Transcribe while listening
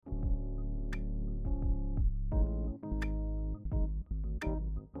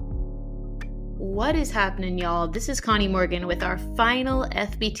What is happening, y'all? This is Connie Morgan with our final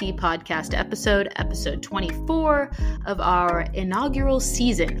FBT podcast episode 24 of our inaugural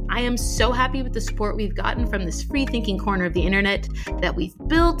season. I am so happy with the support we've gotten from this free thinking corner of the internet that we've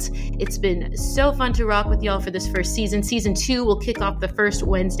built. It's been so fun to rock with y'all for this first season. Season 2 will kick off the first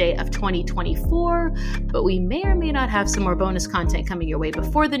Wednesday of 2024, but we may or may not have some more bonus content coming your way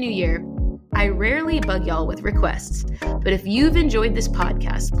before the new year. I rarely bug y'all with requests, but if you've enjoyed this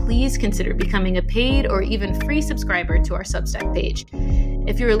podcast, please consider becoming a paid or even free subscriber to our Substack page.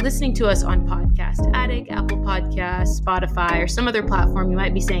 If you're listening to us on Podcast Addict, Apple Podcasts, Spotify, or some other platform, you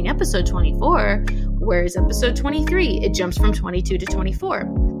might be saying episode 24. Where's episode 23? It jumps from 22 to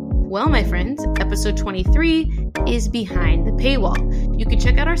 24. Well, my friends, episode 23 is behind the paywall. You can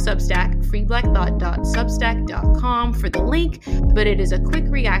check out our Substack, freeblackthought.substack.com for the link, but it is a quick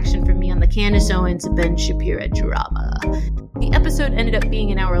reaction from me on the Candace Owens-Ben Shapiro drama. The episode ended up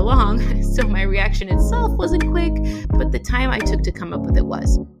being an hour long, so my reaction itself wasn't quick, but the time I took to come up with it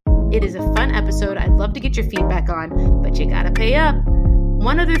was. It is a fun episode I'd love to get your feedback on, but you gotta pay up.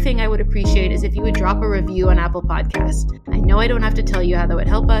 One other thing I would appreciate is if you would drop a review on Apple Podcasts. I know I don't have to tell you how that would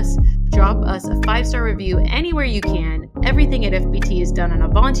help us. Drop us a 5-star review anywhere you can. Everything at FBT is done on a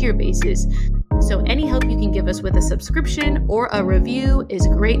volunteer basis, so any help you can give us with a subscription or a review is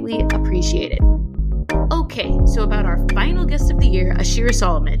greatly appreciated. Okay, so about our final guest of the year, Ashira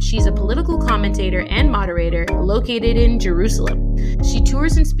Solomon. She's a political commentator and moderator located in Jerusalem. She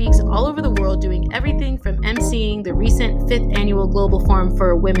tours and speaks all over the world, doing everything from emceeing the recent 5th Annual Global Forum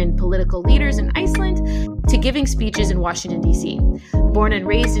for Women Political Leaders in Iceland to giving speeches in Washington, D.C. Born and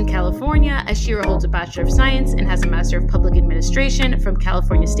raised in California, Ashira holds a Bachelor of Science and has a Master of Public Administration from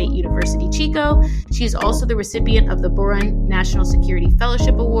California State University, Chico. She is also the recipient of the Boron National Security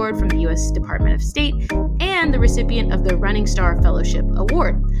Fellowship Award from the U.S. Department of State and the recipient of the Running Star Fellowship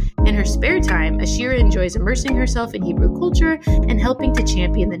Award. In her spare time, Ashira enjoys immersing herself in Hebrew culture and helping to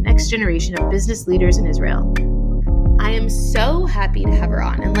champion the next generation of business leaders in Israel. I am so happy to have her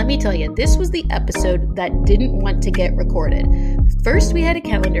on, and let me tell you, this was the episode that didn't want to get recorded. First, we had a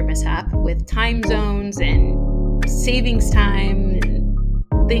calendar mishap with time zones and savings time and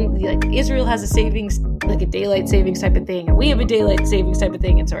things like Israel has a savings, like a daylight savings type of thing, and we have a daylight savings type of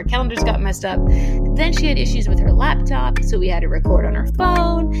thing, and so our calendars got messed up. Then she had issues with her laptop, so we had to record on her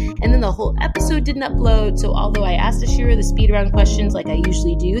phone, and then the whole episode didn't upload. So although I asked Ashira the speed round questions like I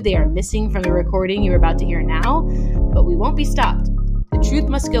usually do, they are missing from the recording you're about to hear now, but we won't be stopped. The truth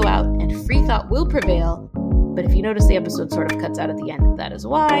must go out and free thought will prevail. But if you notice, the episode sort of cuts out at the end. That is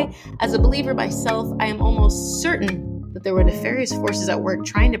why, as a believer myself, I am almost certain that there were nefarious forces at work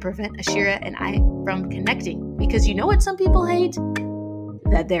trying to prevent Ashira and I from connecting. Because you know what some people hate?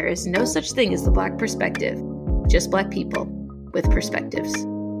 That there is no such thing as the Black perspective. Just Black people with perspectives. The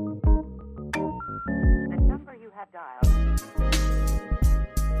number you have dialed.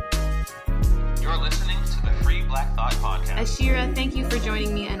 You're listening to the Free Black Thought Podcast. Ashira, thank you for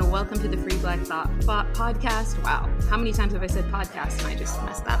joining me and welcome to the Free Black Thought Podcast. Wow, how many times have I said podcast and I just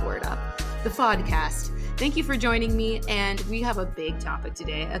messed that word up? The Fodcast. Thank you for joining me, and we have a big topic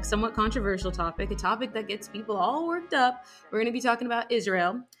today, a somewhat controversial topic, a topic that gets people all worked up. We're going to be talking about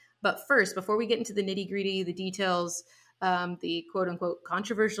Israel, but first, before we get into the nitty-gritty, the details, the quote-unquote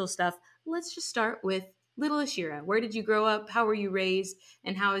controversial stuff, let's just start with little Ashira. Where did you grow up? How were you raised?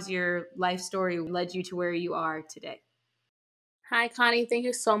 And how has your life story led you to where you are today? Hi, Connie. Thank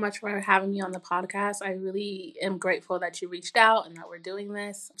you so much for having me on the podcast. I really am grateful that you reached out and that we're doing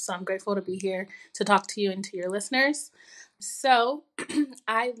this. So I'm grateful to be here to talk to you and to your listeners. So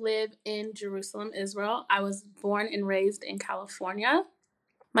I live in Jerusalem, Israel. I was born and raised in California.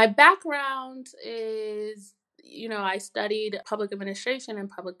 My background is, I studied public administration and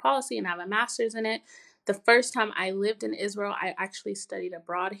public policy and I have a master's in it. The first time I lived in Israel, I actually studied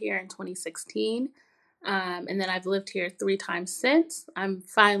abroad here in 2016. And then I've lived here 3 times since. I'm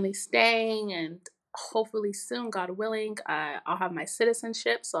finally staying, and hopefully soon, God willing, I'll have my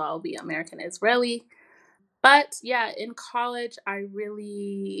citizenship, so I'll be American Israeli. But yeah, in college, I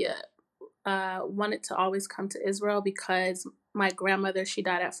really wanted to always come to Israel because my grandmother, she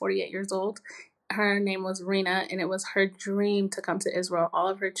died at 48 years old. Her name was Rena, and it was her dream to come to Israel. All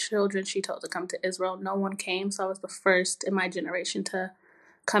of her children she told to come to Israel. No one came, so I was the first in my generation to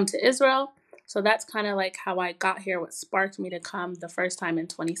come to Israel. So that's kind of like how I got here, what sparked me to come the first time in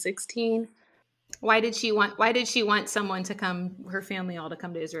 2016. Why did she want someone to come, her family all to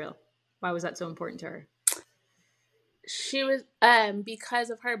come to Israel? Why was that so important to her? She was, because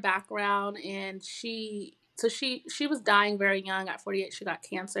of her background, and she was dying very young. At 48, she got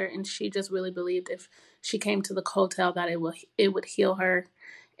cancer, and she just really believed if she came to the hotel that it would heal her.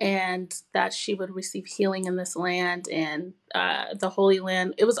 and that she would receive healing in this land and the Holy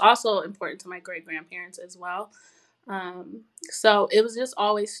Land. It was also important to my great grandparents as well. So it was just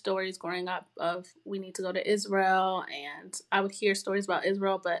always stories growing up of we need to go to Israel, and I would hear stories about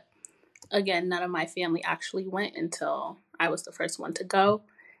Israel, but again, none of my family actually went until I was the first one to go.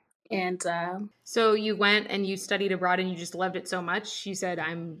 And So you went and you studied abroad and you just loved it so much. You said,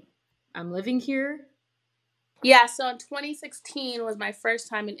 I'm living here. yeah, so in 2016 was my first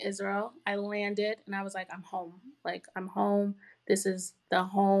time in Israel. I landed and I was like, I'm home. Like, I'm home. This is the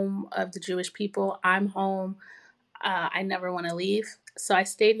home of the Jewish people. I'm home. I never want to leave. So I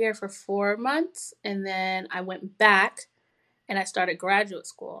stayed here for 4 months and then I went back and I started graduate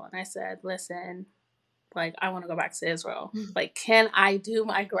school. And I said, listen, like, I want to go back to Israel. Like, can I do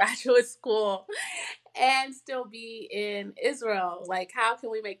my graduate school and still be in Israel? Like, how can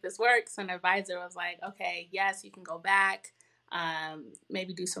we make this work? So an advisor was like, okay, yes, you can go back,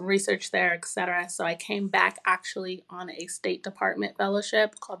 maybe do some research there, etc. So I came back actually on a State Department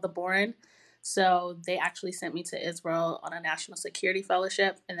fellowship called the Boren. So they actually sent me to Israel on a national security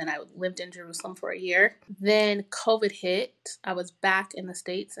fellowship, and then I lived in Jerusalem for a year. Then COVID hit. I was back in the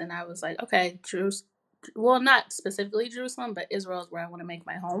States, and I was like, okay, well, not specifically Jerusalem, but Israel is where I want to make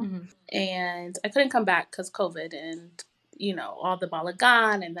my home. Mm-hmm. And I couldn't come back because COVID and all the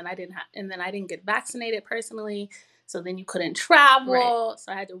balagan, and then I didn't get vaccinated personally, so then you couldn't travel. Right.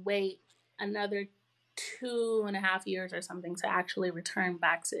 So I had to wait another 2.5 years or something to actually return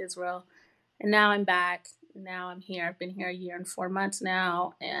back to Israel. And now I'm back. Now I'm here. I've been here a year and 4 months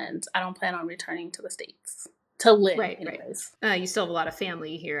now, and I don't plan on returning to the States to live. Right, anyways. Right. You still have a lot of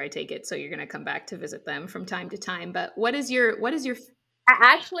family here, I take it, so you're going to come back to visit them from time to time. But what is your? I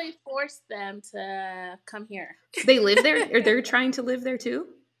actually forced them to come here. They live there, or they're trying to live there too?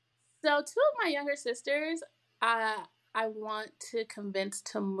 So 2 of my younger sisters, I want to convince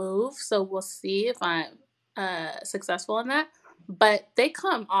to move. So we'll see if I'm successful in that. But they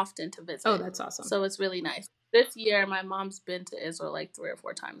come often to visit. Oh, that's awesome. So it's really nice. This year, my mom's been to Israel like 3 or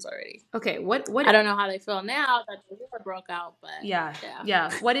 4 times already. Okay, what? I don't know how they feel now that the war broke out, but yeah.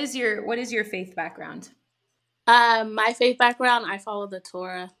 What is your faith background? My faith background, I follow the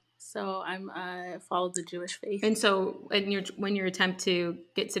Torah, so I follow the Jewish faith. And so, when your attempt to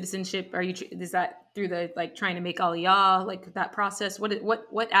get citizenship, is that through the trying to make Aliyah, like that process?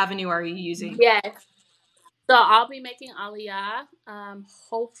 What avenue are you using? Yes. So I'll be making Aliyah,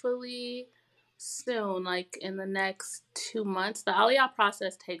 hopefully soon, like in the next 2 months. The Aliyah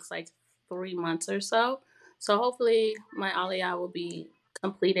process takes like 3 months or so. So hopefully my Aliyah will be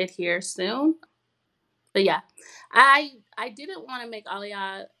completed here soon. But yeah, I didn't want to make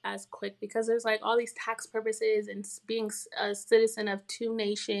Aliyah as quick because there's like all these tax purposes and being a citizen of 2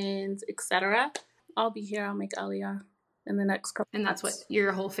 nations, etc. I'll be here. I'll make Aliyah in the next couple. And that's months. What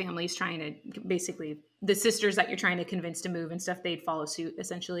your whole family's trying to, basically, the sisters that you're trying to convince to move and stuff, they'd follow suit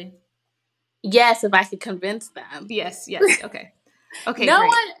essentially. Yes, if I could convince them. Yes. Okay. Okay. No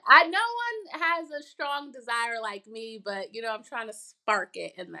great. one has a strong desire like me, but I'm trying to spark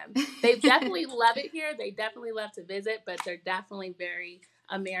it in them. They definitely love it here. They definitely love to visit, but they're definitely very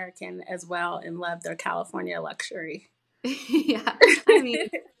American as well and love their California luxury. Yeah. I mean,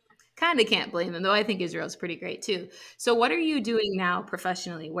 kind of can't blame them, though. I think Israel's pretty great too. So what are you doing now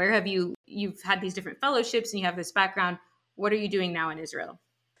professionally? Where have you've had these different fellowships and you have this background. What are you doing now in Israel?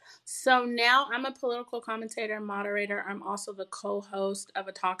 So now I'm a political commentator and moderator. I'm also the co-host of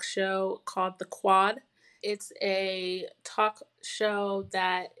a talk show called The Quad. It's a talk show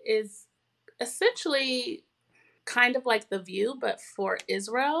that is essentially kind of like The View, but for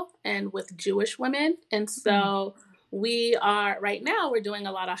Israel and with Jewish women. And so we're doing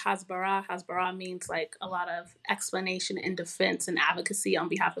a lot of hasbara. Hasbara means like a lot of explanation and defense and advocacy on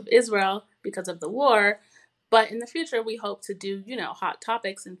behalf of Israel because of the war. But in the future, we hope to do, hot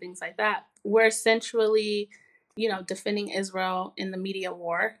topics and things like that. We're essentially, defending Israel in the media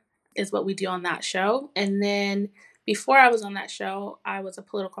war is what we do on that show. And then before I was on that show, I was a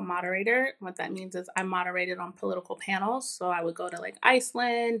political moderator. What that means is I moderated on political panels. So I would go to like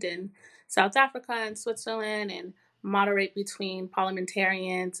Iceland and South Africa and Switzerland and moderate between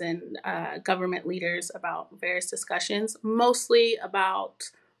parliamentarians and government leaders about various discussions, mostly about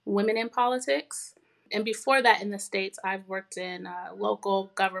women in politics. And before that, in the States, I've worked in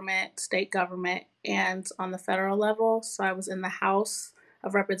local government, state government, and on the federal level. So I was in the House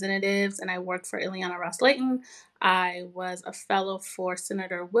of Representatives, and I worked for Ileana Ros-Lehtinen. I was a fellow for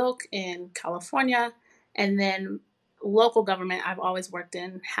Senator Wilk in California. And then local government, I've always worked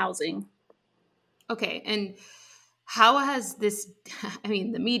in housing. Okay. And how has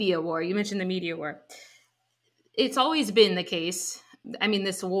the media war, you mentioned the media war. It's always been the case I mean,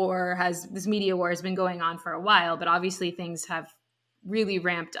 this media war has been going on for a while, but obviously things have really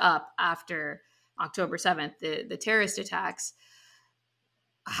ramped up after October 7th, the terrorist attacks.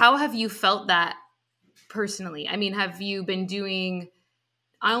 How have you felt that personally? I mean, have you been doing,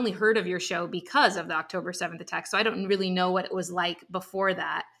 I only heard of your show because of the October 7th attack, so I don't really know what it was like before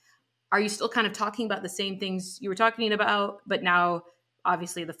that. Are you still kind of talking about the same things you were talking about, but now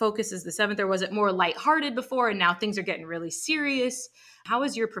obviously the focus is the 7th, or was it more lighthearted before and now things are getting really serious? How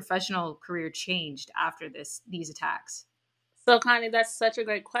has your professional career changed after these attacks? So, Connie, that's such a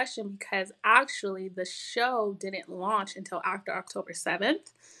great question because actually the show didn't launch until after October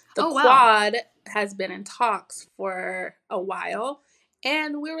 7th. The Oh, wow. quad has been in talks for a while.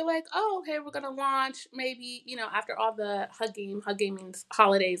 And we were like, oh, okay, we're going to launch maybe, after all the Hagim means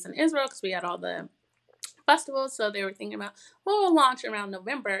holidays in Israel, because we had all the festivals. So they were thinking about, well, we'll launch around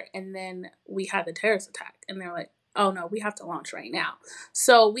November. And then we had the terrorist attack. And they're like, oh, no, we have to launch right now.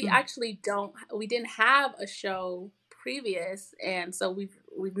 So we actually we didn't have a show previous, and so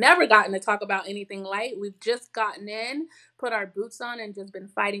we've never gotten to talk about anything light. We've just gotten in, put our boots on, and just been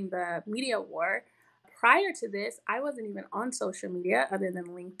fighting the media war. Prior to this, I wasn't even on social media other than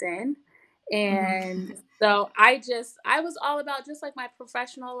LinkedIn. And so I was all about just like my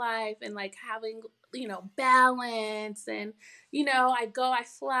professional life and like having, balance. And, I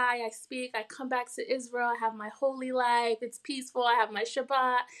fly, I speak, I come back to Israel, I have my holy life, it's peaceful, I have my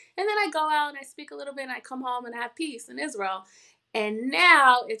Shabbat. And then I go out and I speak a little bit and I come home and have peace in Israel. And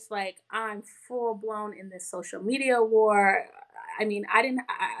now it's like I'm full blown in this social media war. I mean,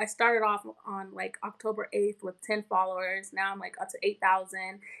 I started off on like October 8th with 10 followers. Now I'm like up to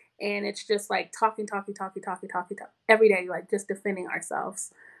 8,000. And it's just like talking every day, like just defending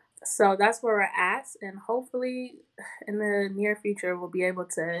ourselves. So that's where we're at. And hopefully in the near future, we'll be able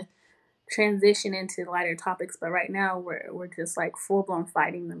to transition into lighter topics. But right now we're just like full blown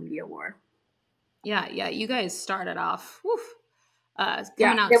fighting the media war. Yeah. You guys started off, Yeah,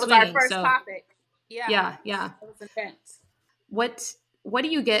 coming out it was our swinging. first So topic. yeah. It was intense. What do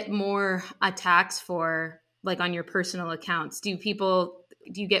you get more attacks for, like on your personal accounts? Do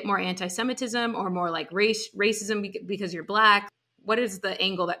you get more anti-Semitism or more like racism because you're Black? What is the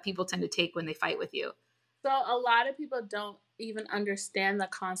angle that people tend to take when they fight with you? So a lot of people don't even understand the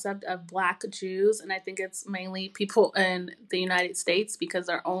concept of Black Jews, and I think it's mainly people in the United States because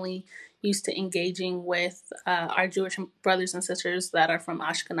they're only used to engaging with our Jewish brothers and sisters that are from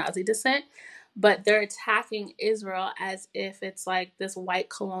Ashkenazi descent. But they're attacking Israel as if it's like this white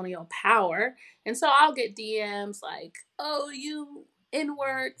colonial power. And so I'll get DMs like, oh, you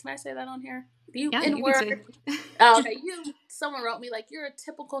N-word. Can I say that on here? You Yeah, you can N-word. say. Oh, okay, someone wrote me like, you're a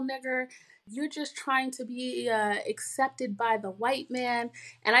typical nigger. You're just trying to be accepted by the white man.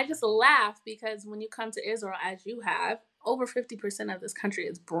 And I just laugh because when you come to Israel, as you have, over 50% of this country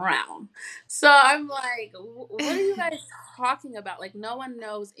is brown. So I'm like, what are you guys talking about? Like, no one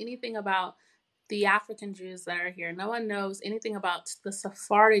knows anything about the African Jews that are here. No one knows anything about the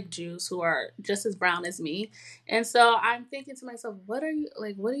Sephardic Jews who are just as brown as me. And so I'm thinking to myself, what are you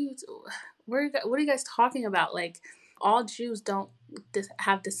guys talking about? Like, all Jews don't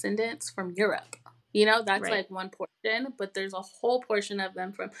have descendants from Europe. That's Right. like one portion, but there's a whole portion of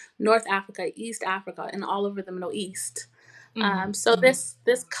them from North Africa, East Africa, and all over the Middle East. So this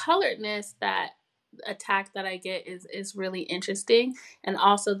coloredness that attack that I get is really interesting, and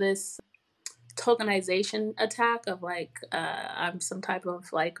also this tokenization attack of like I'm some type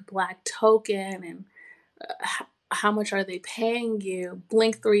of like Black token, and how much are they paying you?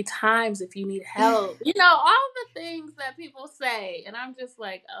 Blink 3 times if you need help. All the things that people say, and I'm just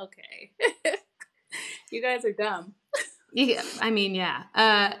like, okay, you guys are dumb. Yeah, I mean,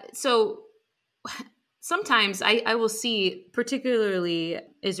 yeah. So sometimes I will see, particularly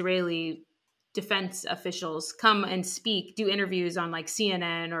Israeli defense officials come and do interviews on like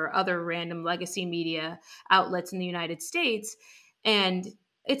CNN or other random legacy media outlets in the United States. And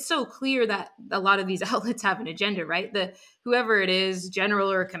it's so clear that a lot of these outlets have an agenda, right? Whoever it is,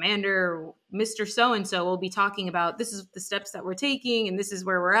 general or commander or Mr. So-and-so, will be talking about, this is the steps that we're taking and this is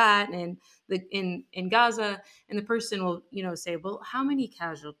where we're at and in Gaza. And the person will, say, well, how many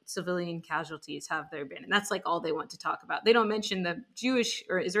civilian casualties have there been? And that's like all they want to talk about. They don't mention the Jewish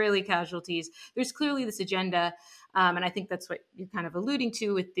or Israeli casualties. There's clearly this agenda. And I think that's what you're kind of alluding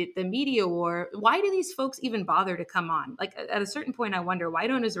to with the media war. Why do these folks even bother to come on? Like at a certain point, I wonder, why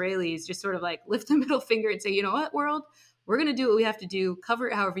don't Israelis just sort of like lift the middle finger and say, you know what, world, we're going to do what we have to do. Cover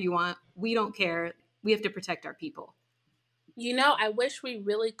it however you want. We don't care. We have to protect our people. I wish we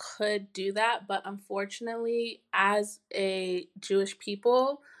really could do that. But unfortunately, as a Jewish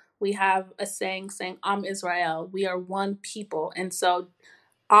people, We have a saying, I'm Israel. We are one people. And so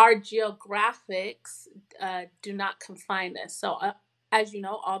our geographics do not confine us. So, as you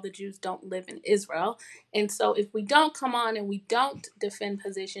know, all the Jews don't live in Israel. And so if we don't come on and we don't defend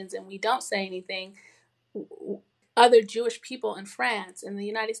positions and we don't say anything, other Jewish people in France, in the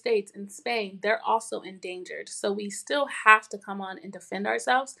United States, in Spain, they're also endangered. So we still have to come on and defend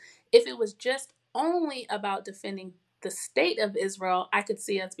ourselves. If it was just only about defending the state of Israel, I could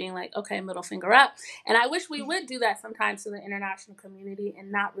see us being like, okay, middle finger up. And I wish we would do that sometimes to the international community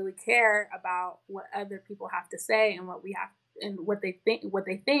and not really care about what other people have to say and what we have and what they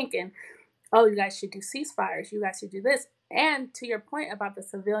think and, oh, you guys should do ceasefires, you guys should do this. And to your point about the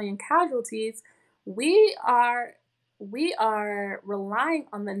civilian casualties, we are relying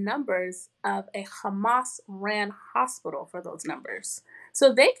on the numbers of a Hamas-ran hospital for those numbers.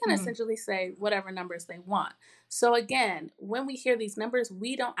 So they can essentially say whatever numbers they want. So again, when we hear these numbers,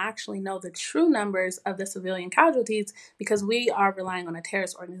 we don't actually know the true numbers of the civilian casualties because we are relying on a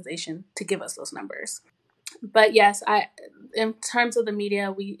terrorist organization to give us those numbers. But yes, in terms of the media,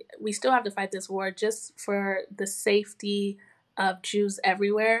 we still have to fight this war just for the safety of Jews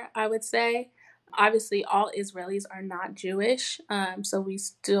everywhere, I would say. Obviously, all Israelis are not Jewish, so we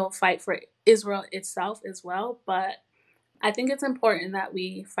still fight for Israel itself as well. But I think it's important that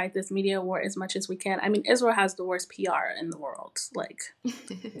we fight this media war as much as we can. I mean, Israel has the worst PR in the world. Like,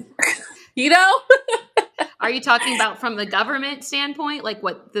 you know? Are you talking about from the government standpoint, like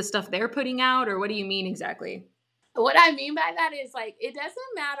what the stuff they're putting out, or what do you mean exactly? What I mean by that is, like, it doesn't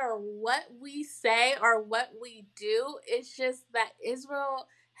matter what we say or what we do. It's just that Israel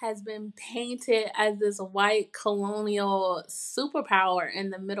has been painted as this white colonial superpower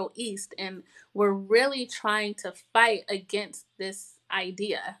in the Middle East. And we're really trying to fight against this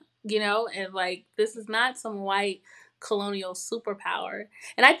idea, you know? And, like, this is not some white colonial superpower.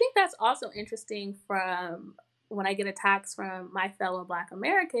 And I think that's also interesting from when I get attacks from my fellow Black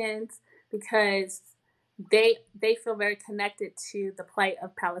Americans, because they feel very connected to the plight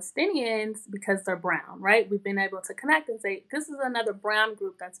of Palestinians because they're brown, right? We've been able to connect and say, this is another brown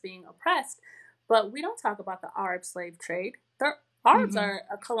group that's being oppressed. But we don't talk about the Arab slave trade. Arabs are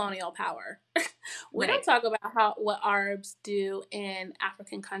a colonial power. We don't talk about what Arabs do in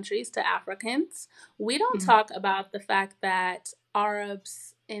African countries to Africans. We don't talk about the fact that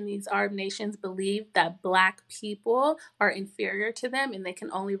Arabs in these Arab nations believe that Black people are inferior to them and they can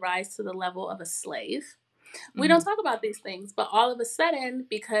only rise to the level of a slave. We don't talk about these things, but all of a sudden,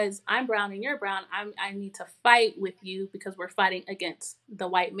 because I'm brown and you're brown, I need to fight with you because we're fighting against the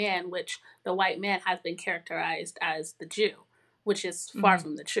white man, which the white man has been characterized as the Jew, which is far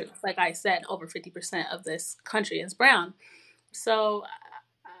from the truth. Like I said, over 50% of this country is brown. So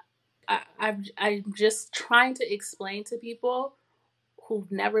I'm just trying to explain to people who've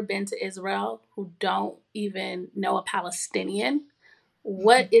never been to Israel, who don't even know a Palestinian,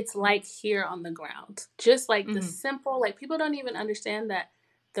 what it's like here on the ground. Just like the simple, like people don't even understand that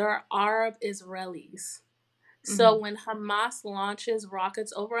there are Arab Israelis. So when Hamas launches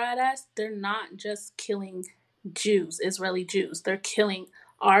rockets over at us, they're not just killing Jews, Israeli Jews. They're killing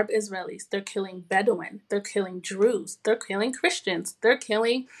Arab Israelis. They're killing Bedouin. They're killing Druze. They're killing Christians. They're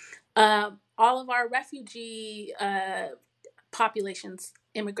killing all of our refugee populations,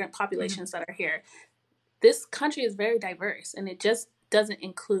 immigrant populations that are here. This country is very diverse, and it just doesn't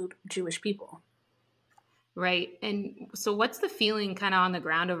include Jewish people. Right. And so what's the feeling kind of on the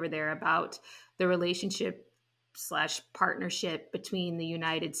ground over there about the relationship / partnership between the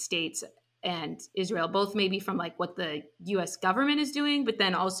United States and Israel, both maybe from like what the US government is doing, but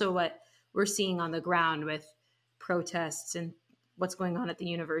then also what we're seeing on the ground with protests and what's going on at the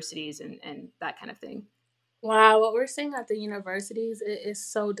universities and that kind of thing? Wow, what we're seeing at the universities is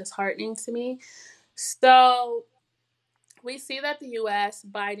so disheartening to me. So we see that the U.S.,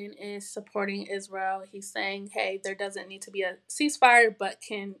 Biden is supporting Israel. He's saying, hey, there doesn't need to be a ceasefire, but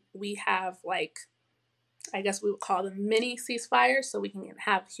can we have, like, I guess we would call them mini ceasefires so we can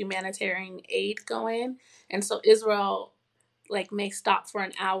have humanitarian aid go in. And so Israel, like, may stop for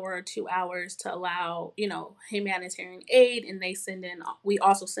an hour or 2 hours to allow, humanitarian aid. And we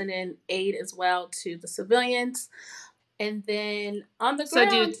also send in aid as well to the civilians. And then on the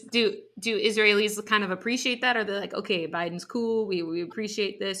ground, do Israelis kind of appreciate that? Or they're like, okay, Biden's cool, we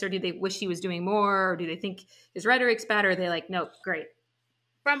appreciate this, or do they wish he was doing more, or do they think his rhetoric's bad, or are they like, nope, great?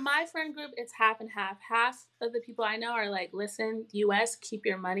 From my friend group, it's half and half. Half of the people I know are like, listen, US, keep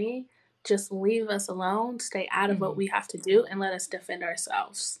your money, just leave us alone, stay out of what we have to do, and let us defend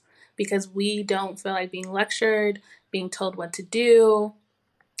ourselves, because we don't feel like being lectured, being told what to do.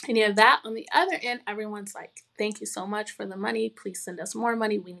 And you have that on the other end, everyone's like, thank you so much for the money. Please send us more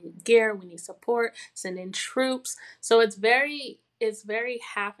money. We need gear, we need support, send in troops. So it's very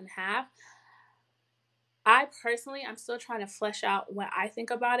half and half. I personally, I'm still trying to flesh out what I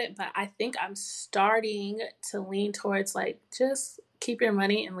think about it, but I think I'm starting to lean towards like, just keep your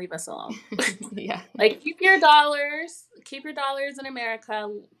money and leave us alone. Yeah. Like, keep your dollars in America,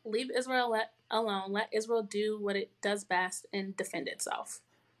 leave Israel alone, let Israel do what it does best and defend itself.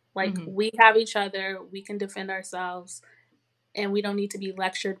 Like, we have each other, we can defend ourselves, and we don't need to be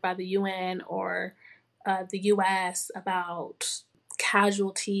lectured by the UN or the US about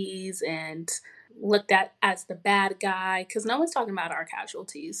casualties and looked at as the bad guy, because no one's talking about our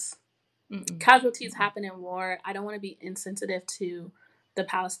casualties. Casualties happen in war. I don't want to be insensitive to the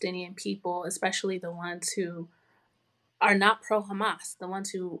Palestinian people, especially the ones who are not pro Hamas, the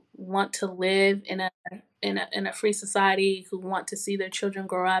ones who want to live in a free society, who want to see their children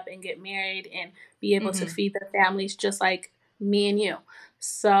grow up and get married and be able to feed their families just like me and you.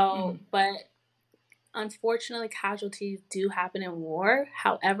 So, but unfortunately, casualties do happen in war.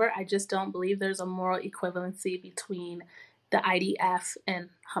 However, I just don't believe there's a moral equivalency between the IDF and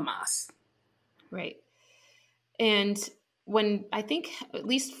Hamas. Right. And when I think, at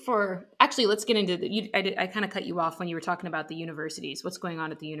least for, actually, let's get into I kind of cut you off when you were talking about the universities. What's going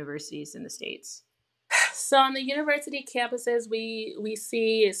on at the universities in the States? So on the university campuses, we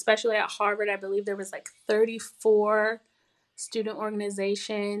see, especially at Harvard, I believe there was like 34 student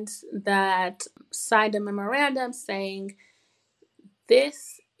organizations that signed a memorandum saying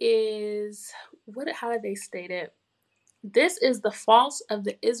this is how did they state it? This is the fault of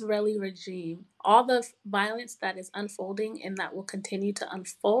the Israeli regime. All the violence that is unfolding and that will continue to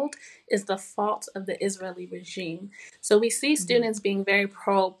unfold is the fault of the Israeli regime. So we see students being very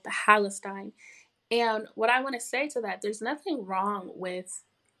pro-Palestine. And what I want to say to that, there's nothing wrong with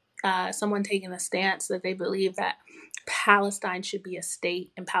someone taking a stance that they believe that Palestine should be a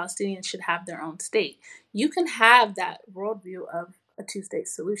state and Palestinians should have their own state. You can have that worldview of a two-state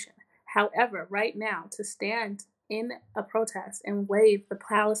solution. However, right now, to stand in a protest and wave the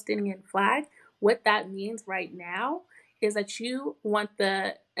Palestinian flag, what that means right now is that you want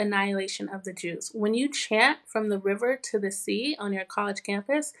the annihilation of the Jews. When you chant from the river to the sea on your college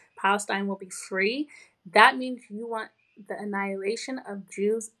campus, Palestine will be free, that means you want the annihilation of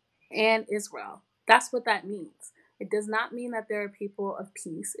Jews and Israel. That's what that means. It does not mean that there are people of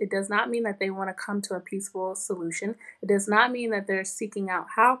peace. It does not mean that they want to come to a peaceful solution. It does not mean that they're seeking out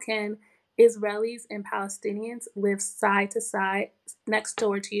how can Israelis and Palestinians live side to side next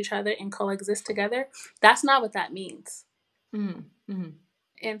door to each other and coexist together. That's not what that means.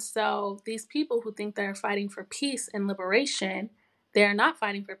 And so these people who think they're fighting for peace and liberation, they're not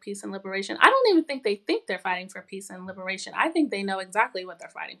fighting for peace and liberation. I don't even think they think they're fighting for peace and liberation. I think they know exactly what they're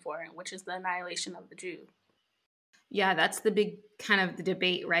fighting for, which is the annihilation of the Jew. Yeah, that's the big kind of the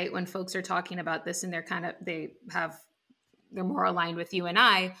debate, right? When folks are talking about this and they're more aligned with you and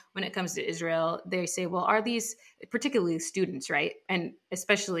I when it comes to Israel, they say, well, are these particularly students, right? And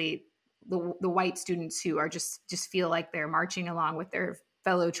especially the white students who are just feel like they're marching along with their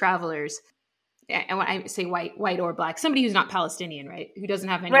fellow travelers. And when I say white or black, somebody who's not Palestinian, right? Who doesn't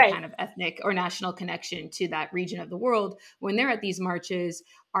have any kind of ethnic or national connection to that region of the world. When they're at these marches,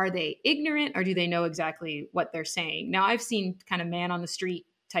 are they ignorant or do they know exactly what they're saying? Now, I've seen kind of man on the street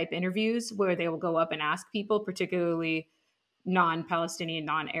type interviews where they will go up and ask people, particularly non-Palestinian,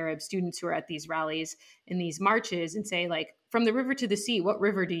 non-Arab students who are at these rallies in these marches and say, like, from the river to the sea, what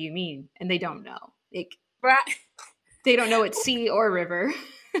river do you mean? And they don't know. They don't know it's sea or river.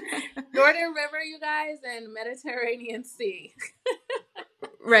 Jordan River, you guys, and Mediterranean Sea.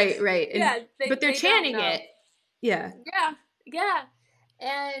 Right. And, but they're they chanting it. Yeah.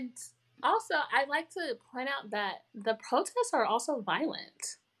 And also, I'd like to point out that the protests are also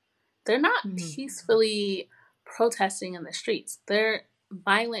violent. They're not peacefully protesting in the streets. They're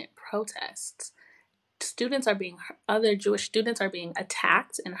violent protests. Other Jewish students are being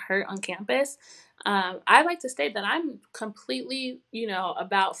attacked and hurt on campus. I like to state that I'm completely,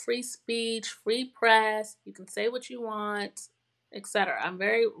 about free speech, free press. You can say what you want, etc. I'm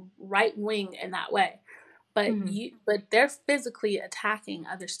very right wing in that way. But but they're physically attacking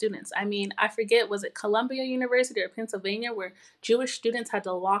other students. I mean, I forget, was it Columbia University or Pennsylvania where Jewish students had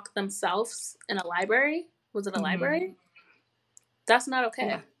to lock themselves in a library? Was it a library? That's not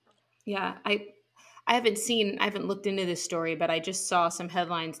okay. Yeah. I haven't looked into this story, but I just saw some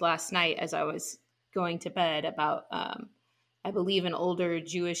headlines last night as I was going to bed about, I believe an older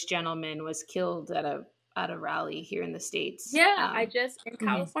Jewish gentleman was killed at a rally here in the States. Yeah, in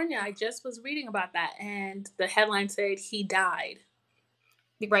California, I just was reading about that, and the headline said he died.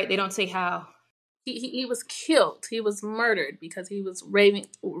 Right. They don't say how. He was killed. He was murdered because he was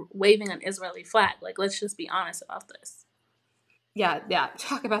waving an Israeli flag. Like, let's just be honest about this. Yeah, yeah.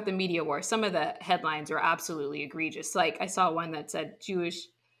 Talk about the media war. Some of the headlines were absolutely egregious. Like I saw one that said Jewish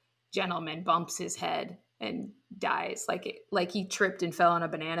gentleman bumps his head and dies. Like he tripped and fell on a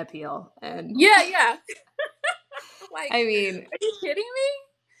banana peel. And Yeah. Like, I mean, are you kidding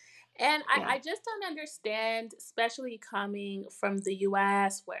me? And yeah. I just don't understand, especially coming from the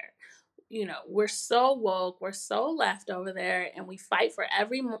US, where, we're so woke, we're so left over there, and we fight for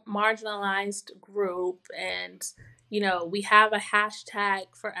every marginalized group. And, we have a hashtag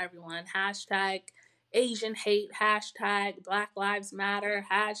for everyone, hashtag Asian hate, hashtag Black Lives Matter,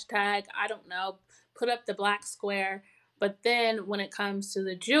 hashtag, I don't know, put up the black square. But then when it comes to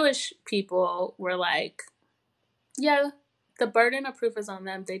the Jewish people, we're like, yeah, the burden of proof is on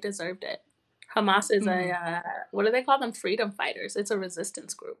them. They deserved it. Hamas is Mm-hmm. what do they call them? Freedom fighters. It's a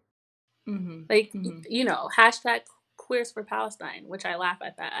resistance group. Mm-hmm. Like, Mm-hmm. hashtag queers for Palestine, which I laugh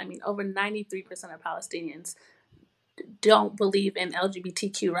at that. I mean, over 93% of Palestinians don't believe in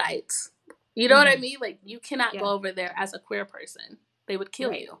LGBTQ rights. You know what I Mm-hmm. mean? Like, you cannot go Yeah. over there as a queer person. They would kill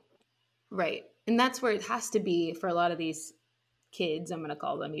Right. you. Right. And that's where it has to be for a lot of these kids, I'm going to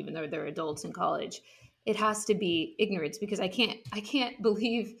call them, even though they're adults in college. It has to be ignorance, because I can't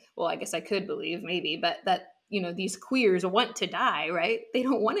believe, well, I guess I could believe maybe, but that, these queers want to die, right? They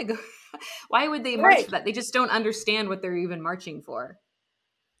don't want to go. Why would they march Right. for that? They just don't understand what they're even marching for.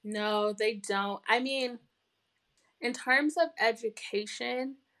 No, they don't. I mean, in terms of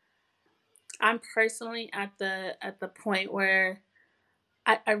education, I'm personally at the point where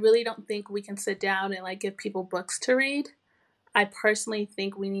I really don't think we can sit down and like give people books to read. I personally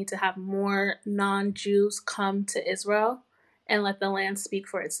think we need to have more non-Jews come to Israel and let the land speak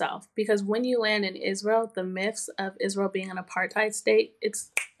for itself. Because when you land in Israel, the myths of Israel being an apartheid state,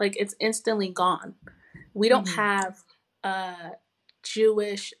 it's instantly gone. We don't Mm-hmm. have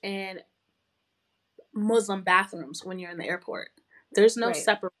Jewish and Muslim bathrooms when you're in the airport. There's no Right.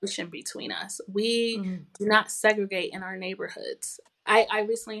 separation between us. We Mm-hmm. do not segregate in our neighborhoods. I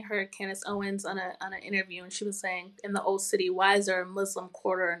recently heard Candace Owens on an interview, and she was saying, in the old city, why is there a Muslim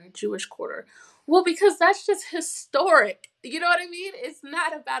quarter and a Jewish quarter? Well, because that's just historic. You know what I mean? It's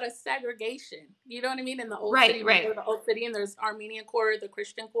not about a segregation. You know what I mean? In the old Right. city, when you go Right. to the old city, and there's Armenian quarter, the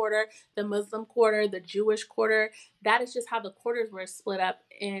Christian quarter, the Muslim quarter, the Jewish quarter. That is just how the quarters were split up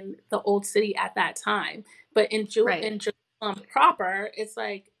in the old city at that time. But in Right. Jerusalem proper, it's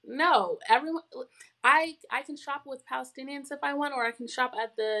like, no, everyone. I can shop with Palestinians if I want, or I can shop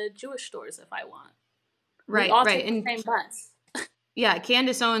at the Jewish stores if I want. We Right. all Right. take the And same bus. yeah,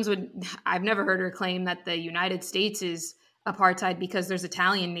 Candace Owens I've never heard her claim that the United States is apartheid, because there's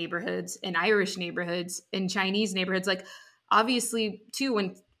Italian neighborhoods and Irish neighborhoods and Chinese neighborhoods. Like, obviously, too,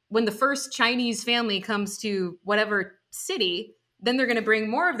 when the first Chinese family comes to whatever city, then they're going to bring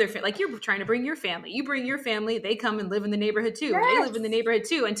more of their family. Like, you're trying to bring your family. You bring your family, they come and live in the neighborhood too, and they live in the Yes. neighborhood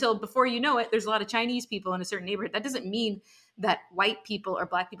too, until before you know it, there's a lot of Chinese people in a certain neighborhood. That doesn't mean that white people or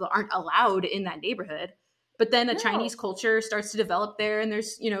black people aren't allowed in that neighborhood. But then a No. Chinese culture starts to develop there, and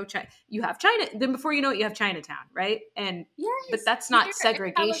there's, you have China. Then before you know it, you have Chinatown, right? But Yes. that's Here not in Tel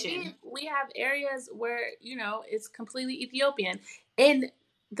segregation. Aviv, we have areas where, it's completely Ethiopian. In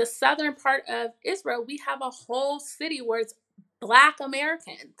the southern part of Israel, we have a whole city where it's Black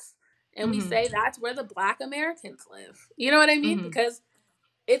Americans. And we Mm-hmm. say that's where the Black Americans live. You know what I mean? Mm-hmm. Because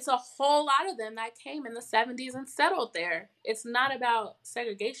it's a whole lot of them that came in the 70s and settled there. It's not about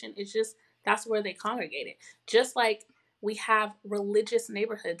segregation. It's just that's where they congregated. Just like we have religious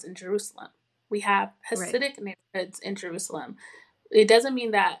neighborhoods in Jerusalem, we have Right. Hasidic neighborhoods in Jerusalem. It doesn't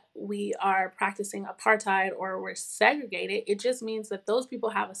mean that we are practicing apartheid or we're segregated. It just means that those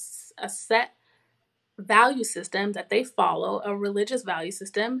people have a set value system that they follow, a religious value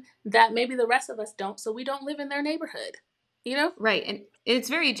system that maybe the rest of us don't. So we don't live in their neighborhood. You know? Right. And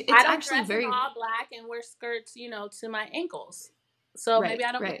it's I it's don't actually dress in very all black and wear skirts, to my ankles. So right. maybe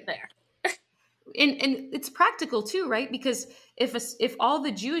I don't live Right. there. And it's practical too, right? Because if all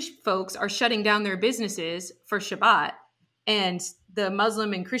the Jewish folks are shutting down their businesses for Shabbat, and the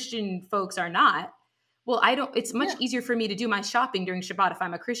Muslim and Christian folks are not, well, I don't. It's much Yeah. easier for me to do my shopping during Shabbat if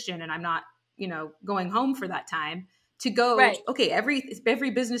I'm a Christian and I'm not, going home for that time. To go, Right. okay, every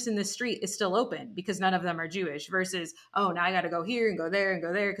business in the street is still open because none of them are Jewish. Versus, oh, now I got to go here and go there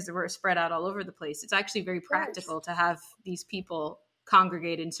because we're spread out all over the place. It's actually very Yes. practical to have these people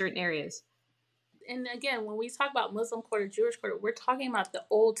congregate in certain areas. And again, when we talk about Muslim quarter, Jewish quarter, we're talking about the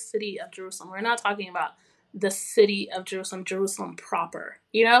old city of Jerusalem. We're not talking about the city of Jerusalem, Jerusalem proper.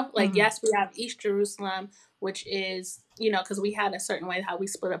 You know, like, Mhm. yes, we have East Jerusalem, which is, you know, because we had a certain way how we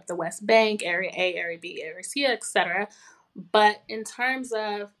split up the West Bank, Area A, Area B, Area C, etc. But in terms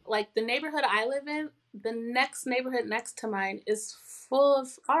of like the neighborhood I live in, the next neighborhood next to mine is full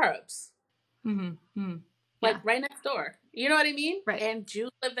of Arabs, Mhm. Mhm. like Yeah. right next door. You know what I mean? Right. And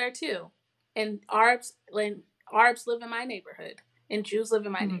Jews live there too. And Arabs live in my neighborhood, and Jews live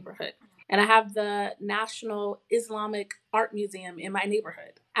in my Mhm. neighborhood. And I have the National Islamic Art Museum in my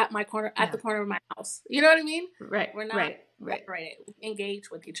neighborhood at Yeah. the corner of my house. You know what I mean? Right. We're not Right. Right. separated. We engage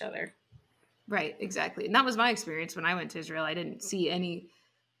with each other. Right. Exactly. And that was my experience when I went to Israel. I didn't see any,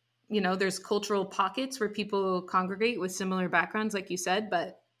 there's cultural pockets where people congregate with similar backgrounds, like you said,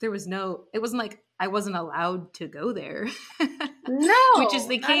 but it wasn't like I wasn't allowed to go there, which is No,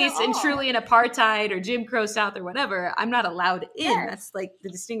 the not at case. And all. truly in apartheid or Jim Crow South or whatever, I'm not allowed in. Yes. That's like the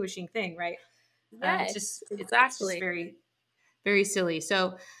distinguishing thing, right? Yes, It's just exactly. very, very silly.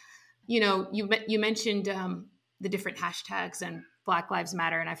 So, you mentioned the different hashtags and Black Lives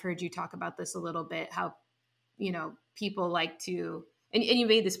Matter, and I've heard you talk about this a little bit. How people like to, and you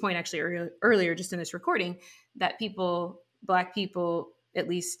made this point actually earlier just in this recording, that Black people, at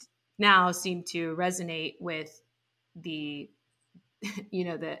least now, seem to resonate with the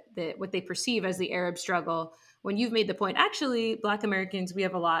the what they perceive as the Arab struggle, when you've made the point, actually, Black Americans, we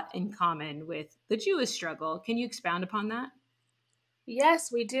have a lot in common with the Jewish struggle. Can you expound upon that?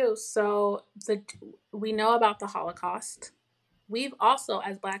 Yes, we do. So we know about the Holocaust. We've also,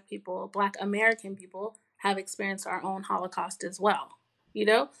 as Black people, Black American people, have experienced our own Holocaust as well. You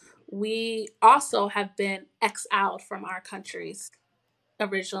know, we also have been exiled from our countries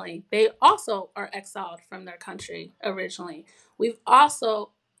originally. They also are exiled from their country originally. We've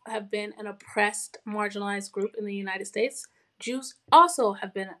also have been an oppressed, marginalized group in the United States. Jews also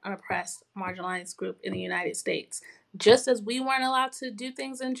have been an oppressed, marginalized group in the United States. Just as we weren't allowed to do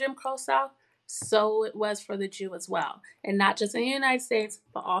things in Jim Crow South, so it was for the Jew as well. And not just in the United States,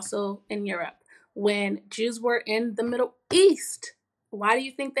 but also in Europe. When Jews were in the Middle East, why do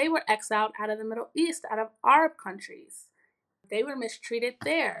you think they were exiled out of the Middle East, out of Arab countries? They were mistreated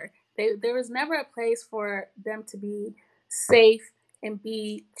there. There was never a place for them to be safe and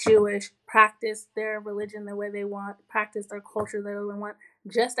be Jewish, practice their religion the way they want, practice their culture the way they want,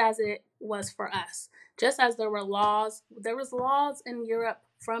 just as it was for us. Just as there was laws in Europe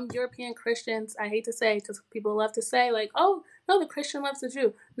from European Christians. I hate to say, because people love to say, like, oh, no, the Christian loves the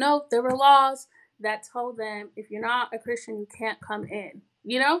Jew. No, there were laws that told them, if you're not a Christian, you can't come in.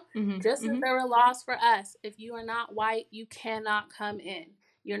 You know, Mm-hmm. just as Mm-hmm. there were laws for us, if you are not white, you cannot come in.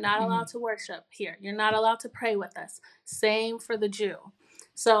 You're not Mm-hmm. allowed to worship here. You're not allowed to pray with us. Same for the Jew.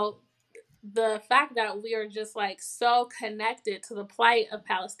 So the fact that we are just like so connected to the plight of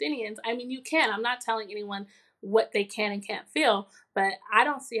Palestinians, I mean, you can. I'm not telling anyone what they can and can't feel, but I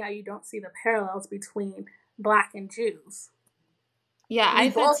don't see how you don't see the parallels between Black and Jews. Yeah, We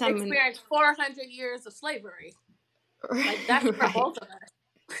I've had both some. experienced 400 years of slavery. Like, that's for Right. both of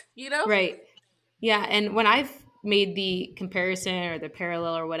us, you know? Right. Yeah. And when I've made the comparison or the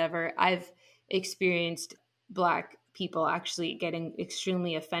parallel or whatever, I've experienced Black people actually getting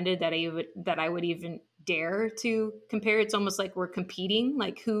extremely offended that I would even dare to compare. It's almost like we're competing,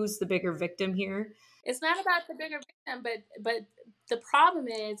 like who's the bigger victim here. It's not about the bigger victim, but the problem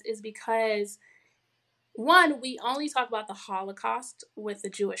is because one, we only talk about the Holocaust with the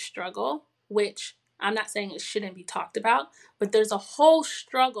Jewish struggle, which I'm not saying it shouldn't be talked about, but there's a whole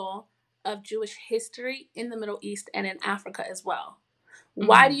struggle of Jewish history in the Middle East and in Africa as well.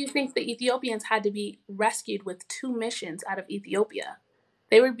 Why do Mm-hmm. you think the Ethiopians had to be rescued with two missions out of Ethiopia?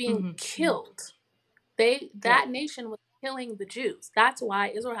 They were being Mm-hmm. killed. Right. That nation was killing the Jews. That's why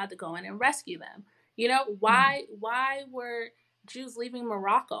Israel had to go in and rescue them. You know, Mm-hmm. why were Jews leaving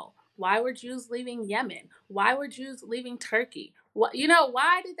Morocco? Why were Jews leaving Yemen? Why were Jews leaving Turkey? Why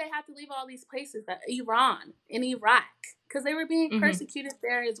did they have to leave all these places, Iran and Iraq? Because they were being Mm-hmm. persecuted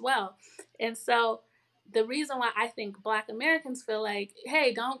there as well. And so the reason why I think Black Americans feel like,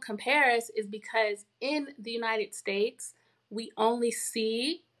 hey, don't compare us, is because in the United States, we only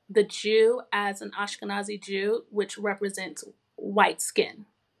see the Jew as an Ashkenazi Jew, which represents white skin.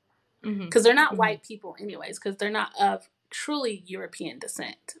 Because they're not Mm-hmm. white people, anyways, because they're not of truly European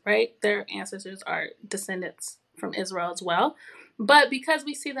descent, right? Their ancestors are descendants from Israel as well. But because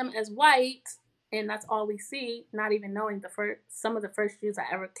we see them as white, and that's all we see, not even knowing some of the first Jews that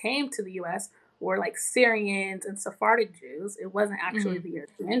ever came to the US were like Syrians and Sephardic Jews. It wasn't actually Mm-hmm. the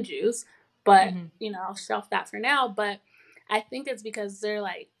European Jews, but Mm-hmm. I'll shelf that for now. But I think it's because they're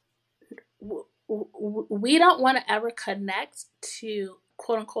like, we don't want to ever connect to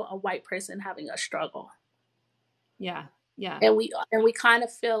quote unquote a white person having a struggle. Yeah. Yeah. And we kind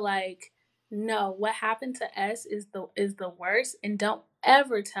of feel like, no, what happened to us is the worst, and don't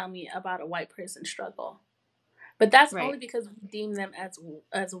ever tell me about a white person struggle. But that's only Right. because we deem them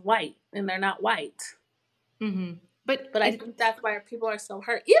as white, and they're not white. Mm-hmm. But But I think that's why people are so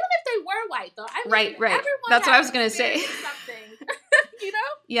hurt, even if they were white, though. I mean, right. everyone That's what I has was gonna say. experienced something, you know?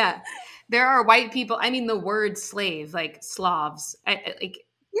 Yeah, there are white people. I mean, the word slave, like Slavs, like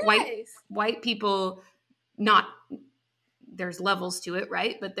Yes, white people. Not there's levels to it,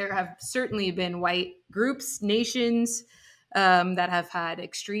 right? But there have certainly been white groups, nations that have had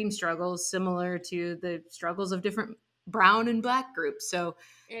extreme struggles, similar to the struggles of different brown and black groups. So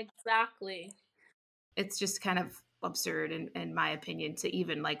exactly. it's just kind of absurd, in my opinion, to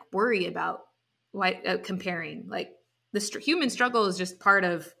even like worry about white comparing. Like the human struggle is just a part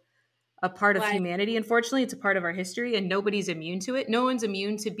of Like, humanity. Unfortunately, it's a part of our history, and nobody's immune to it. No one's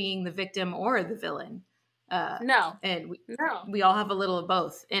immune to being the victim or the villain, no, and no. we all have a little of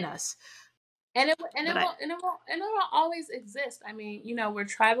both in us. And But I, it will always exist. I mean, you know, we're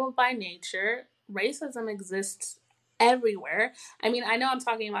tribal by nature. Racism exists everywhere. I mean, I know I'm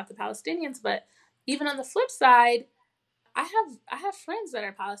talking about the Palestinians, but even on the flip side, I have friends that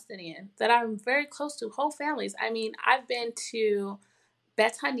are Palestinian that I'm very close to, whole families. I mean, I've been to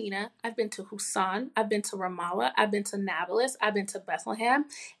Bet Hanina, I've been to Husan, I've been to Ramallah, I've been to Nablus, I've been to Bethlehem,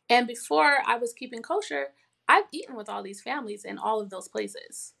 and before I was keeping kosher, I've eaten with all these families in all of those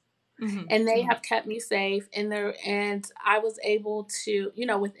places, mm-hmm, and they have kept me safe in there. And I was able to, you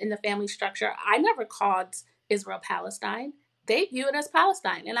know, within the family structure, I never called Israel Palestine. They view it as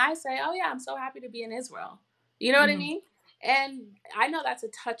Palestine, and I say, oh yeah, I'm so happy to be in Israel. You know what I mm-hmm, mean? And I know that's a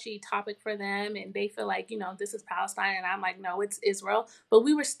touchy topic for them, and they feel like, you know, this is Palestine, and I'm like, no, it's Israel. But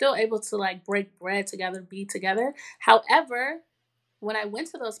we were still able to like break bread together, be together. However, when I went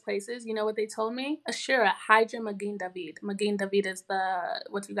to those places, you know what they told me? Ashira, hide your Magin David. Magin David is the,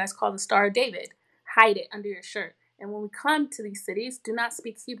 what you guys call the Star of David. Hide it under your shirt. And when we come to these cities, do not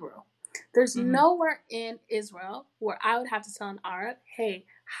speak Hebrew. There's mm-hmm. nowhere in Israel where I would have to tell an Arab, hey,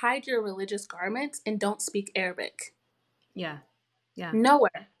 hide your religious garments and don't speak Arabic. Yeah, yeah,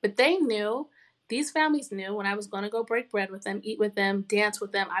 Nowhere. But they knew, these families knew when I was going to go break bread with them, eat with them, dance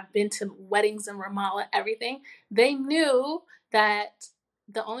with them. I've been to weddings in Ramallah, everything. They knew that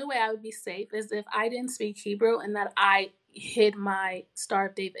the only way I would be safe is if I didn't speak Hebrew and that I hid my Star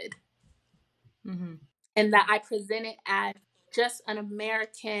of David mm-hmm. and that I present it as just an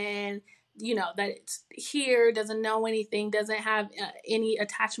American, you know, that it's here, doesn't know anything, doesn't have any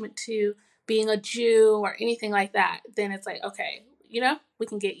attachment to being a Jew or anything like that. Then it's like, okay, you know, we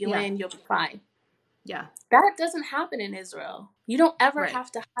can get you Yeah, in, you'll be fine. yeah, That doesn't happen in Israel. You don't ever right.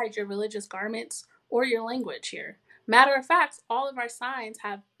 have to hide your religious garments or your language here. Matter of fact, all of our signs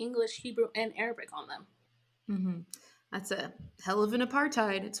have English, Hebrew, and Arabic on them. Mm-hmm. That's a hell of an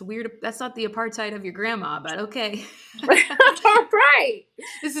apartheid. It's weird. That's not the apartheid of your grandma, but okay. Right.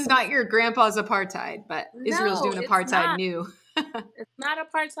 This is not your grandpa's apartheid, but Israel's No, doing it's apartheid not. new. It's not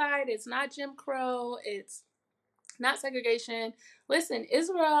apartheid. It's not Jim Crow. It's not segregation. Listen,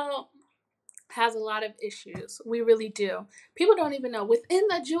 Israel has a lot of issues. We really do. People don't even know. Within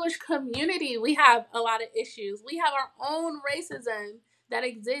the Jewish community, we have a lot of issues. We have our own racism that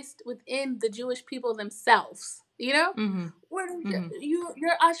exists within the Jewish people themselves. You know? Mm-hmm, Where mm-hmm.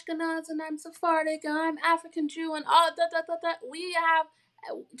 you're Ashkenaz and I'm Sephardic and I'm African Jew and all that. We have,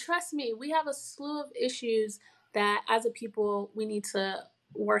 trust me, we have a slew of issues that as a people we need to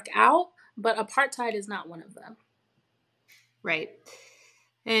work out, but apartheid is not one of them. Right.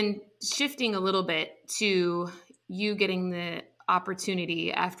 And shifting a little bit to you getting the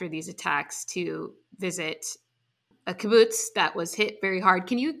opportunity after these attacks to visit a kibbutz that was hit very hard.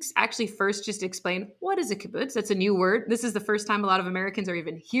 Can you actually first just explain what is a kibbutz? That's a new word. This is the first time a lot of Americans are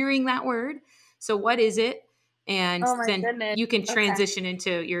even hearing that word. So what is it? And Oh my then goodness. you can Okay. transition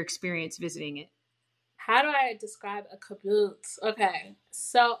into your experience visiting it. How do I describe a kibbutz? Okay,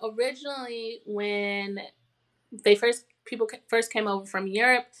 so originally, when people first came over from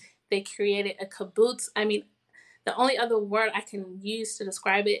Europe, they created a kibbutz. I mean, the only other word I can use to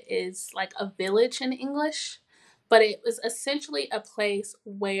describe it is like a village in English, but it was essentially a place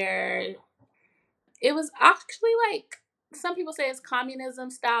where it was actually like, some people say it's communism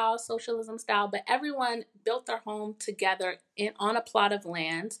style, socialism style, but everyone built their home together on a plot of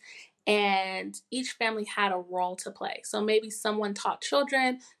land, and each family had a role to play. So maybe someone taught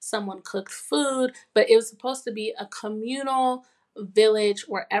children, someone cooked food, but it was supposed to be a communal village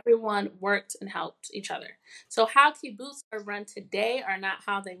where everyone worked and helped each other. So how kibbutz are run today are not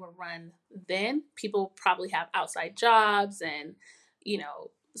how they were run then. People probably have outside jobs and, you know,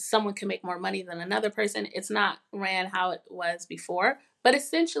 someone can make more money than another person. It's not ran how it was before, but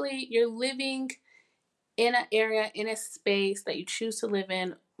essentially you're living in an area, in a space that you choose to live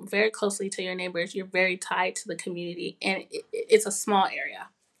in very closely to your neighbors. You're very tied to the community, and it's a small area.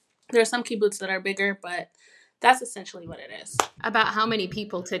 There are some kibbutz that are bigger, but that's essentially what it is. About how many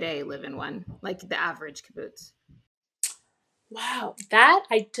people today live in one, like the average kibbutz? Wow, that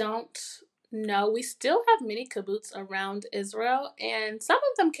I don't know. We still have many kibbutz around Israel, and some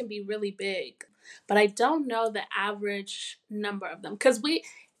of them can be really big, but I don't know the average number of them because we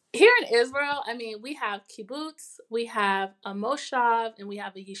here in Israel, I mean, we have kibbutz, we have a moshav, and we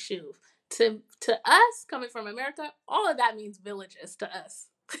have a yishuv. To us, coming from America, all of that means villages to us.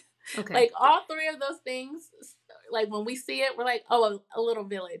 Okay. Like all three of those things, like when we see it, we're like, oh, a little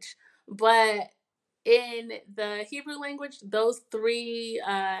village. But in the Hebrew language, those three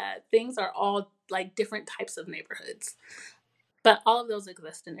things are all like different types of neighborhoods. But all of those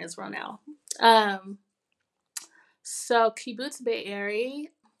exist in Israel now. So Kibbutz Be'eri,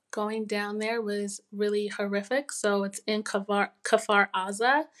 going down there was really horrific. So it's in Kfar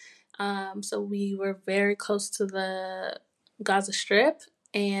Aza. So we were very close to the Gaza Strip.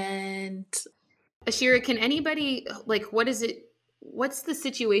 And Ashira, can anybody, like, what's the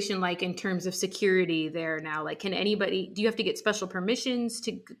situation like in terms of security there now? Like, can anybody, do you have to get special permissions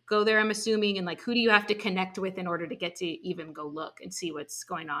to go there, I'm assuming? And like, who do you have to connect with in order to get to even go look and see what's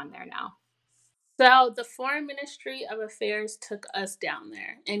going on there now? so the Foreign Ministry of Affairs took us down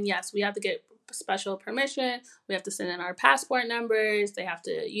there. And yes, we have to get special permission. We have to send in our passport numbers. They have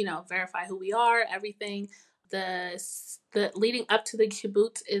to, verify who we are, everything. The leading up to the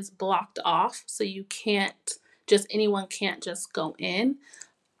kibbutz is blocked off, so you can't anyone can't just go in.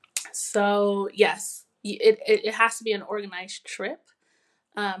 So yes, it has to be an organized trip.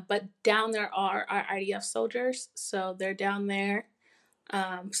 But down there are our IDF soldiers, so they're down there.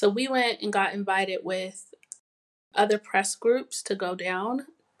 So we went and got invited with other press groups to go down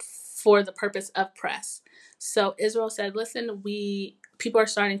for the purpose of press. So Israel said, listen, people are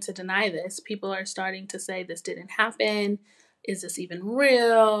starting to deny this. People are starting to say this didn't happen. Is this even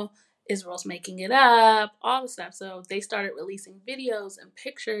real? Israel's making it up, all the stuff. So they started releasing videos and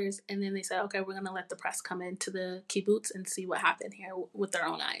pictures, and then they said, okay, we're going to let the press come into the kibbutz and see what happened here with their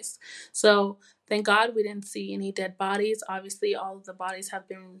own eyes. So thank God we didn't see any dead bodies. Obviously, all of the bodies have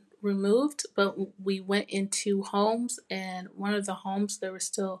been removed, but we went into homes, and one of the homes, there was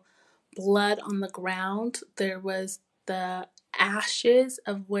still blood on the ground. There was the ashes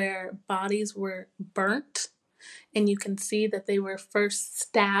of where bodies were burnt, and you can see that they were first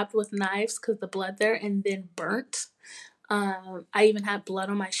stabbed with knives because the blood there, and then burnt. I even had blood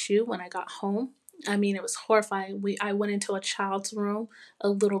on my shoe when I got home. I mean, it was horrifying. I went into a child's room, a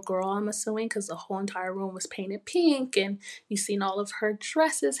little girl, I'm assuming, because the whole entire room was painted pink, and you seen all of her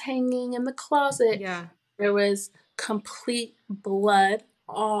dresses hanging in the closet. Yeah. There was complete blood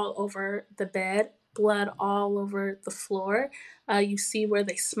all over the bed, blood all over the floor. You see where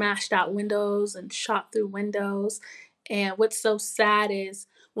they smashed out windows and shot through windows. And what's so sad is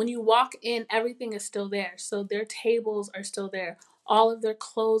when you walk in, everything is still there. So their tables are still there. All of their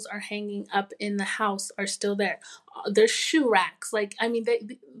clothes are hanging up in the house, are still there. Their shoe racks, like, I mean,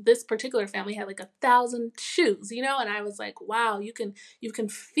 this particular family had like 1,000 shoes, and I was like, wow, you can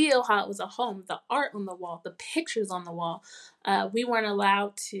feel how it was a home. The art on the wall, the pictures on the wall. We weren't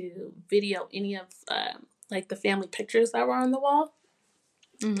allowed to video any of like the family pictures that were on the wall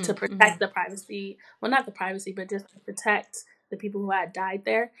to protect the privacy. Well, not the privacy, but just to protect the people who had died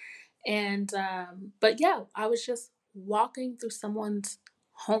there. And but yeah, I was just walking through someone's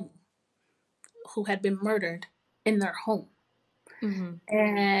home who had been murdered in their home.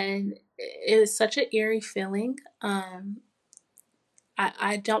 And it was such an eerie feeling. I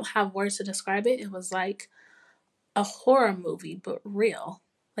don't have words to describe it. It was like a horror movie, but real.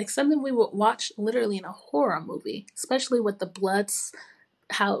 Like something we would watch literally in a horror movie, especially with the bloods,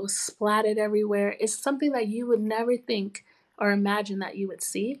 how it was splattered everywhere. It's something that you would never think or imagine that you would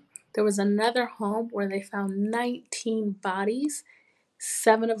see. There was another home where they found 19 bodies,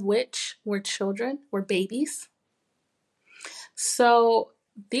 7 of which were children, were babies. So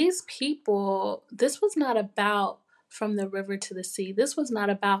these people, this was not about from the river to the sea. This was not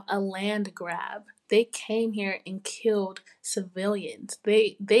about a land grab. They came here and killed civilians.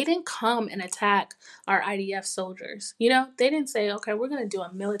 They didn't come and attack our IDF soldiers. They didn't say, okay, we're going to do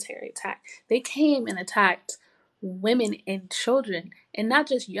a military attack. They came and attacked women and children, and not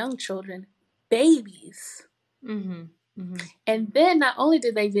just young children, babies. And then not only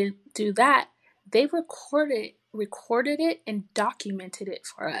did they do that, they recorded it and documented it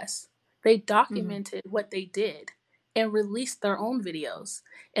for us. They documented what they did. and released their own videos.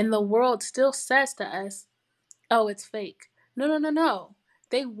 And the world still says to us, oh, it's fake. No, no, no, no.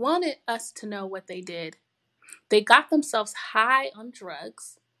 They wanted us to know what they did. They got themselves high on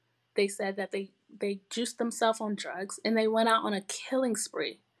drugs. They said that they juiced themselves on drugs and they went out on a killing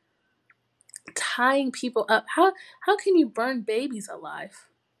spree, tying people up. How can you burn babies alive?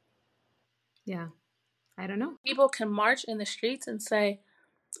 Yeah. I don't know. People can march in the streets and say,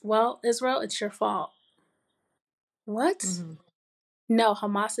 well, Israel, it's your fault. What? Mm-hmm. No,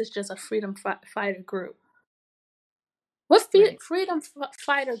 Hamas is just a freedom fighter group. What Right. freedom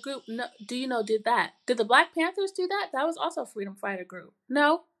fighter group do you know did that? Did the Black Panthers do that? That was also a freedom fighter group.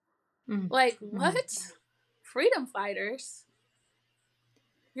 No. Mm-hmm. Like, Mm-hmm. what? Freedom fighters?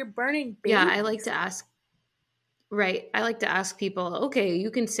 You're burning Yeah, babies? I like to ask. Right. I like to ask people, okay,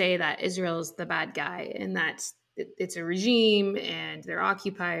 you can say that Israel's the bad guy and that's it's a regime and they're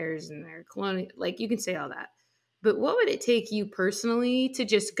occupiers and they're colonial. Like you can say all that. But what would it take you personally to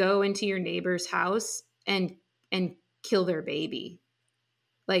just go into your neighbor's house and kill their baby?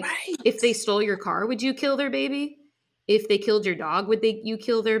 Like if they Right. stole your car, would you kill their baby? If they killed your dog, would you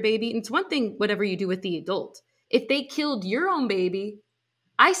kill their baby? And it's one thing whatever you do with the adult. If they killed your own baby,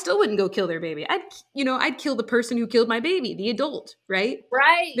 I still wouldn't go kill their baby. I'd kill the person who killed my baby, the adult, right?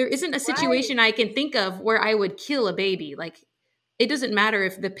 Right. There isn't a Right. situation I can think of where I would kill a baby. Like it doesn't matter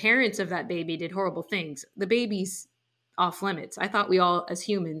if the parents of that baby did horrible things. The baby's off limits. I thought we all as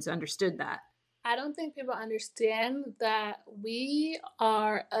humans understood that. I don't think people understand that we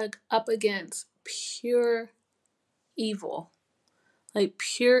are up against pure evil. Like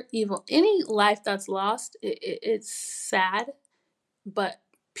pure evil. Any life that's lost, it's sad, but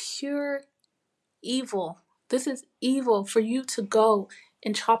pure evil. This is evil for you to go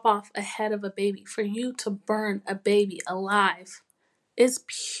and chop off a head of a baby, for you to burn a baby alive. Is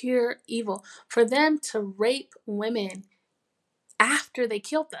pure evil. For them to rape women after they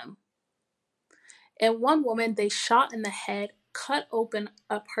killed them. And one woman they shot in the head, cut open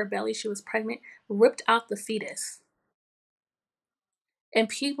up her belly, she was pregnant, ripped out the fetus. And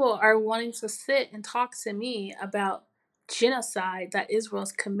people are wanting to sit and talk to me about genocide that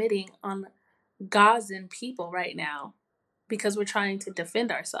Israel's committing on Gazan people right now because we're trying to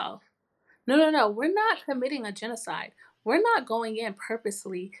defend ourselves. No, no, no. We're not committing a genocide. We're not going in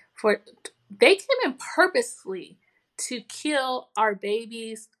purposely for. They came in purposely to kill our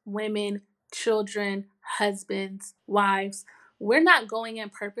babies, women, children, husbands, wives. We're not going in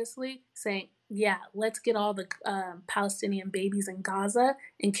purposely saying, yeah, let's get all the Palestinian babies in Gaza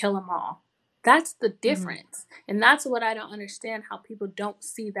and kill them all. That's the Mm-hmm. difference. And that's what I don't understand how people don't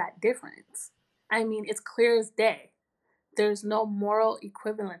see that difference. I mean, it's clear as day. There's no moral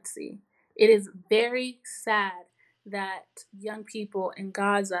equivalency. It is very sad that young people in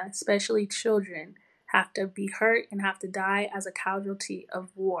Gaza, especially children, have to be hurt and have to die as a casualty of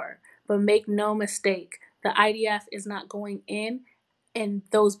war. But make no mistake, the IDF is not going in and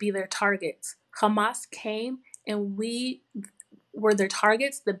those be their targets. Hamas came and we were their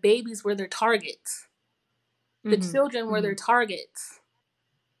targets. The babies were their targets. The Mm-hmm. children were Mm-hmm. their targets.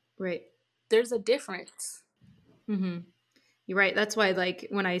 Right. There's a difference. Mm-hmm. You're right. That's why, like,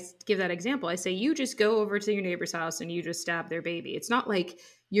 when I give that example, I say you just go over to your neighbor's house and you just stab their baby. It's not like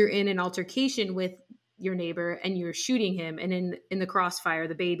you're in an altercation with your neighbor and you're shooting him, and in the crossfire,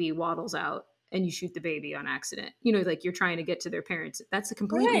 the baby waddles out and you shoot the baby on accident. Like you're trying to get to their parents. That's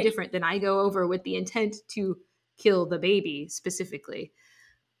completely Right. different than I go over with the intent to kill the baby specifically.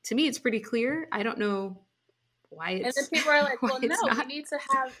 To me, it's pretty clear. I don't know why And then it's people are like, why well, it's no, not.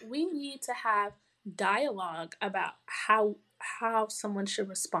 we need to have dialogue about how someone should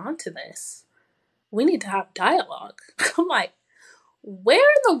respond to this. We need to have dialogue. I'm like, where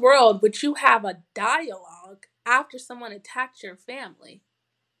in the world would you have a dialogue after someone attacked your family?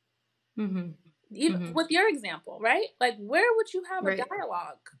 Mm-hmm. Even Mm-hmm. with your example, right? Like, where would you have a Right.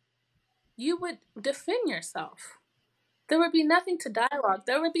 dialogue? You would defend yourself. There would be nothing to dialogue.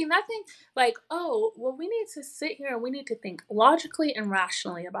 There would be nothing like, oh, well, we need to sit here and we need to think logically and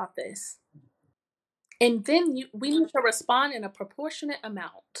rationally about this. And then we need to respond in a proportionate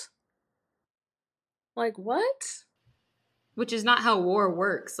amount. Like, what? Which is not how war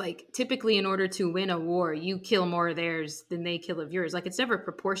works. Like typically in order to win a war, you kill more of theirs than they kill of yours. Like it's never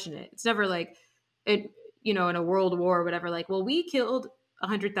proportionate. It's never like it, in a world war or whatever, like, well, we killed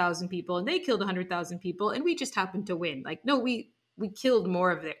 100,000 people and they killed 100,000 people and we just happened to win. Like, no, we killed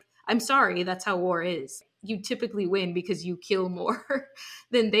more of it. I'm sorry, that's how war is. You typically win because you kill more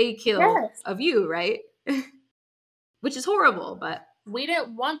than they kill Yes. of you, right? Which is horrible, but we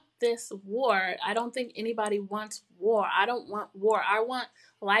didn't want this war. I don't think anybody wants war. I don't want war. I want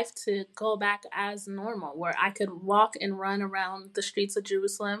life to go back as normal, where I could walk and run around the streets of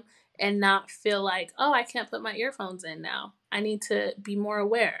Jerusalem and not feel like, oh, I can't put my earphones in now. I need to be more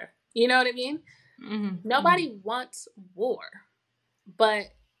aware. You know what I mean? Mm-hmm. Nobody wants war, but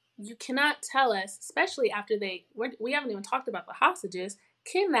you cannot tell us, especially after we haven't even talked about the hostages,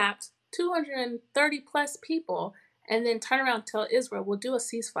 kidnapped 230 plus people, and then turn around and tell Israel, we'll do a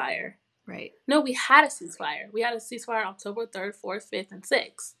ceasefire. Right. No, we had a ceasefire. We had a ceasefire October 3rd, 4th, 5th, and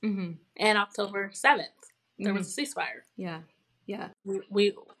 6th. Mm-hmm. And October 7th, there Mm-hmm. was a ceasefire. Yeah. Yeah.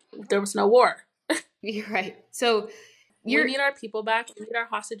 There was no war. You're right. So we need our people back. We need our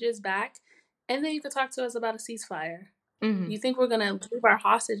hostages back. And then you could talk to us about a ceasefire. Mm-hmm. You think we're going to leave our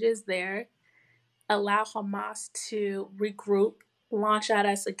hostages there, allow Hamas to regroup, launch at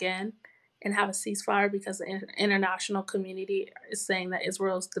us again, and have a ceasefire because the international community is saying that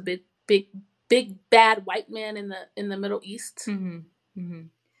Israel is the big bad white man in the Middle East? Mm-hmm. Mm-hmm.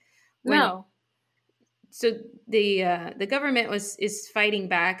 No. So the government is fighting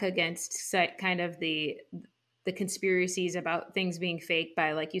back against kind of the conspiracies about things being fake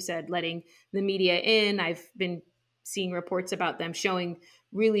by, like you said, letting the media in. I've been seeing reports about them showing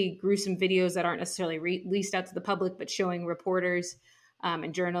really gruesome videos that aren't necessarily released out to the public, but showing reporters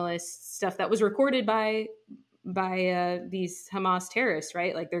and journalists stuff that was recorded by these Hamas terrorists,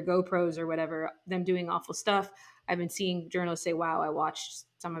 right? Like their GoPros or whatever, them doing awful stuff. I've been seeing journalists say, wow, I watched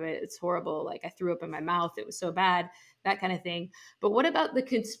some of it. It's horrible. Like I threw up in my mouth. It was so bad, that kind of thing. But what about the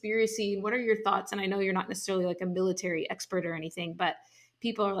conspiracy? And what are your thoughts? And I know you're not necessarily like a military expert or anything, but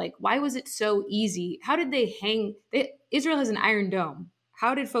people are like, why was it so easy? How did they Israel has an Iron Dome.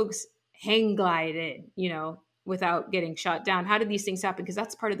 How did folks hang glide in, without getting shot down? How did these things happen? Because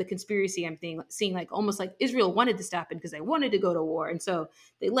that's part of the conspiracy I'm seeing, like almost like Israel wanted this to happen because they wanted to go to war. And so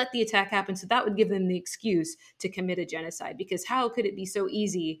they let the attack happen. So that would give them the excuse to commit a genocide, because how could it be so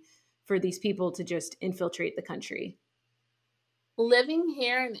easy for these people to just infiltrate the country? Living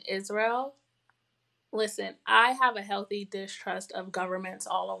here in Israel, listen, I have a healthy distrust of governments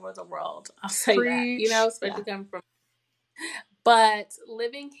all over the world. I'll say Preach. that, especially coming from. But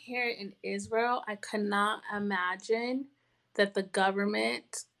living here in Israel, I could not imagine that the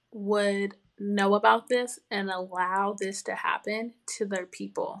government would know about this and allow this to happen to their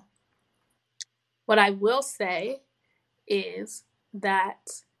people. What I will say is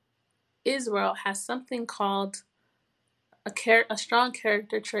that Israel has something called a strong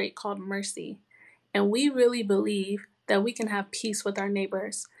character trait called mercy. And we really believe that we can have peace with our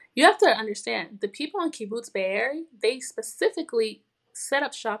neighbors. You have to understand, the people in Kibbutz Be'eri, they specifically set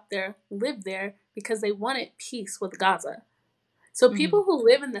up shop there, lived there, because they wanted peace with Gaza. So people who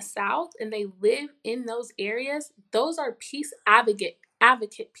live in the South and they live in those areas, those are peace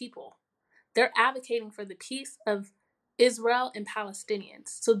advocate people. They're advocating for the peace of Israel and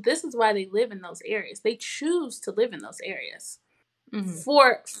Palestinians. So this is why they live in those areas. They choose to live in those areas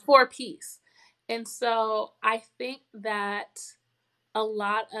for peace. And so I think that a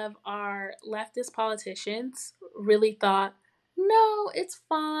lot of our leftist politicians really thought, no, it's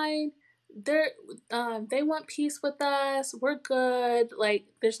fine. They want peace with us. We're good. Like,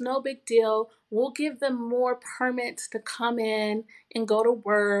 there's no big deal. We'll give them more permits to come in and go to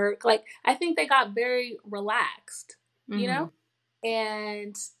work. Like, I think they got very relaxed,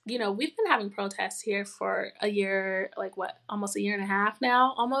 And, we've been having protests here for a year, almost a year and a half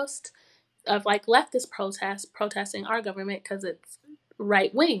now, almost, of like leftist protests protesting our government because it's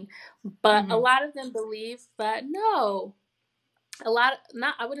right wing. But a lot of them believe that no,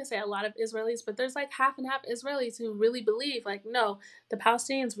 I wouldn't say a lot of Israelis, but there's like half and half Israelis who really believe like, no, the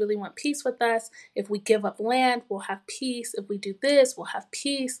Palestinians really want peace with us. If we give up land, we'll have peace. If we do this, we'll have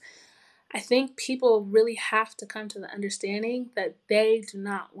peace. I think people really have to come to the understanding that they do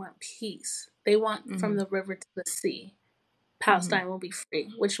not want peace. They want from the river to the sea. Palestine will be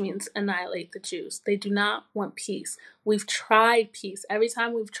free, which means annihilate the Jews. They do not want peace. We've tried peace. Every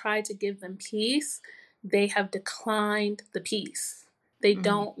time we've tried to give them peace, they have declined the peace. They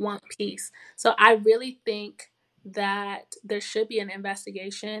don't want peace. So I really think that there should be an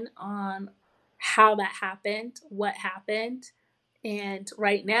investigation on how that happened, what happened. And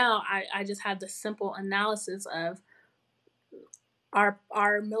right now, I just had the simple analysis of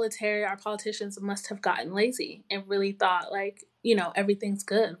our military, our politicians must have gotten lazy and really thought like, everything's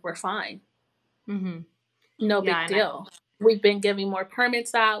good. We're fine. No big deal. We've been giving more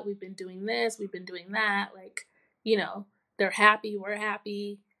permits out. We've been doing this. We've been doing that. Like, they're happy. We're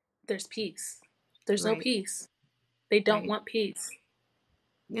happy. There's peace. There's no peace. They don't want peace.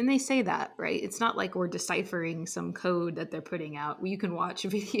 And they say that, right? It's not like we're deciphering some code that they're putting out. You can watch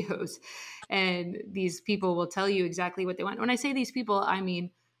videos and these people will tell you exactly what they want. When I say these people, I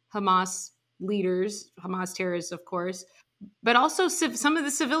mean Hamas leaders, Hamas terrorists, of course, but also some of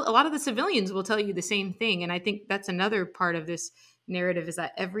a lot of the civilians will tell you the same thing. And I think that's another part of this narrative is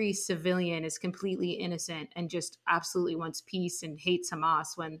that every civilian is completely innocent and just absolutely wants peace and hates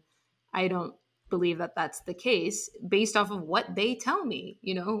Hamas when I don't believe that that's the case based off of what they tell me,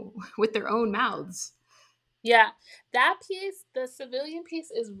 with their own mouths. Yeah, that piece, the civilian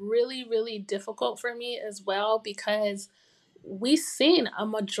piece, is really, really difficult for me as well because we've seen a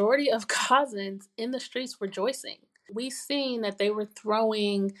majority of Gazans in the streets rejoicing. We've seen that they were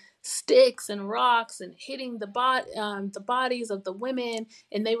throwing sticks and rocks and hitting the bodies of the women,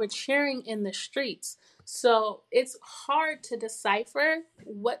 and they were cheering in the streets. So it's hard to decipher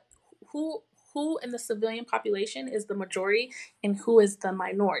who who in the civilian population is the majority and who is the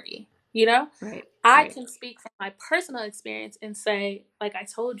minority. You know, Right. I Right. can speak from my personal experience and say, like I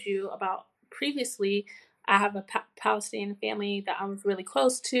told you about previously, I have a Palestinian family that I was really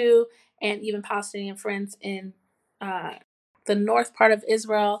close to, and even Palestinian friends in uh, the north part of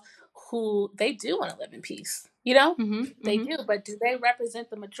Israel who they do want to live in peace. You know, Mm-hmm. they Mm-hmm. do. But do they represent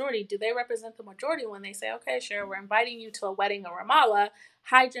the majority? Do they represent the majority when they say, okay, sure, we're inviting you to a wedding in Ramallah,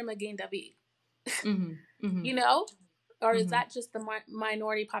 Hydra Magin David? Mm-hmm. Mm-hmm. You know? Or is Mm-hmm. that just the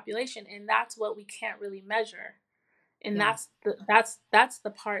minority population? And that's what we can't really measure, and Yeah. that's the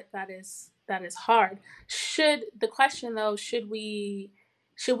part that is hard. Should the question though, should we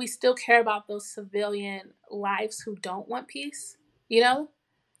still care about those civilian lives who don't want peace? You know,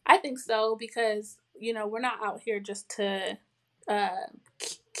 I think so, because we're not out here just to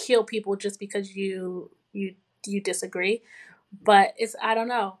kill people just because you disagree. But it's, I don't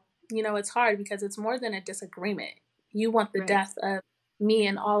know, it's hard because it's more than a disagreement. You want the Right. death of me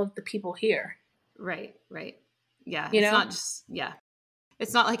and all of the people here. Right. Right. Yeah. You It's know? not just, yeah.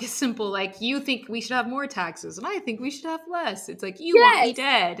 It's not like a simple, like, you think we should have more taxes and I think we should have less. It's like, you want me Yes.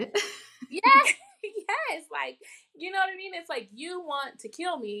 dead. Yeah. Yes. Like, you know what I mean? It's like you want to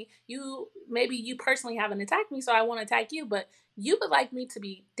kill me. Maybe you personally haven't attacked me, so I want to attack you, but you would like me to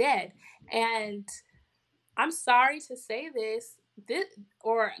be dead. And I'm sorry to say this,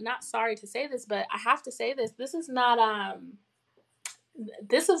 or not sorry to say this, but I have to say this. This is not on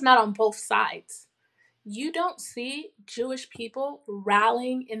both sides. You don't see Jewish people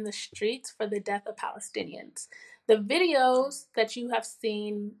rallying in the streets for the death of Palestinians. The videos that you have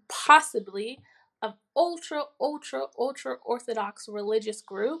seen, possibly, of ultra, ultra, ultra Orthodox religious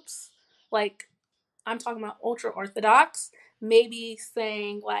groups, like I'm talking about ultra Orthodox, maybe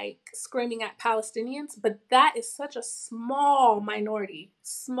saying, like, screaming at Palestinians, but that is such a small minority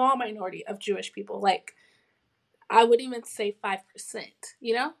of Jewish people. Like, I would even say 5%,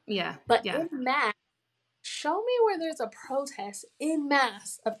 you know? Yeah. But Yeah. in mass, show me where there's a protest in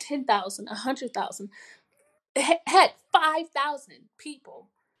mass of 10,000, 100,000, heck, 5,000 people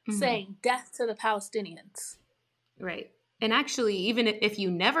Mm-hmm. saying death to the Palestinians. Right. And actually, even if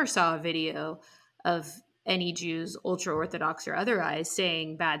you never saw a video of any Jews, ultra Orthodox or otherwise,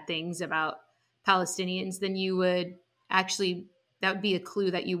 saying bad things about Palestinians, then you would actually, that would be a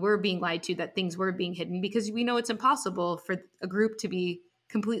clue that you were being lied to, that things were being hidden, because we know it's impossible for a group to be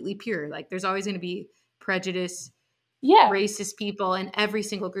completely pure. Like, there's always going to be prejudice, Yeah. racist people in every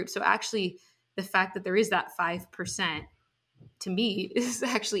single group. So actually, the fact that there is that 5%, to me, is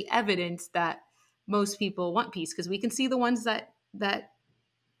actually evidence that most people want peace, because we can see the ones that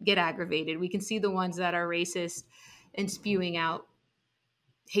get aggravated. We can see the ones that are racist and spewing out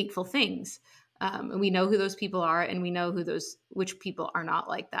hateful things. And we know who those people are, and we know which people are not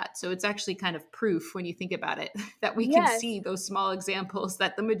like that. So it's actually kind of proof, when you think about it, that we can Yes. see those small examples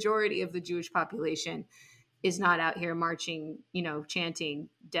that the majority of the Jewish population is not out here marching, chanting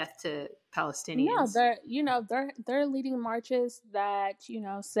death to No, Palestinians. they're leading marches that,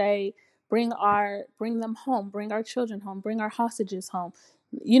 say, bring them home, bring our children home, bring our hostages home.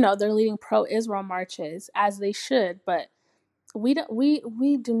 They're leading pro-Israel marches, as they should, but we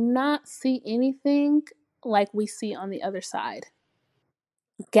do not see anything like we see on the other side.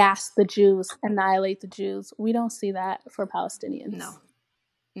 Gas the Jews, annihilate the Jews. We don't see that for No, Palestinians.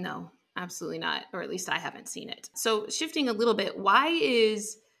 no, absolutely not. Or at least I haven't seen it. So shifting a little bit, why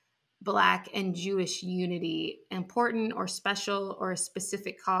is Black and Jewish unity important or special or a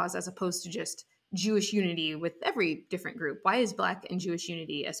specific cause, as opposed to just Jewish unity with every different group? Why is Black and Jewish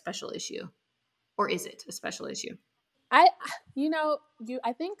unity a special issue? Or is it a special issue? I,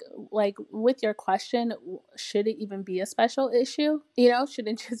 I think, like, with your question, should it even be a special issue? Should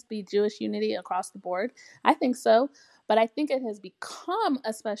it just be Jewish unity across the board? I think so. But I think it has become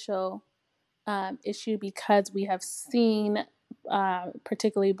a special issue because we have seen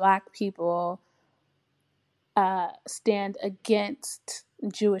particularly Black people stand against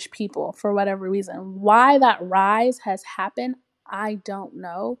Jewish people for whatever reason. Why that rise has happened, I don't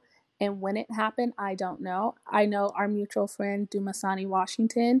know. And when it happened, I don't know. I know our mutual friend, Dumasani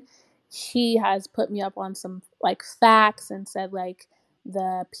Washington, he has put me up on some like facts and said like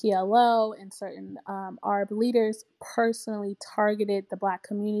the PLO and certain Arab leaders personally targeted the Black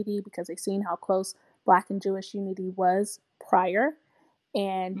community because they seen how close Black and Jewish unity was prior,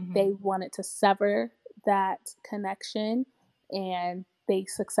 and they wanted to sever that connection, and they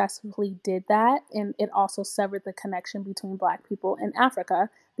successfully did that. And it also severed the connection between Black people in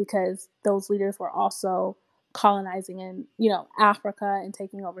Africa because those leaders were also colonizing in, Africa and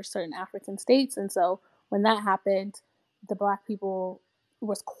taking over certain African states. And so when that happened, the Black people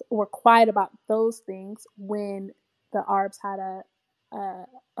were quiet about those things when the Arabs had a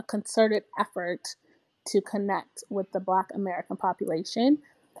concerted effort to connect with the Black American population.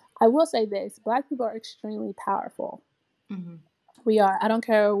 I will say this, Black people are extremely powerful. We are. I don't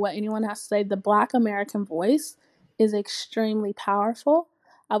care what anyone has to say. The Black American voice is extremely powerful.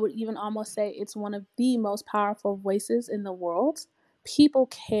 I would even almost say it's one of the most powerful voices in the world. People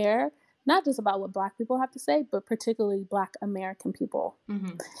care, not just about what Black people have to say, but particularly Black American people.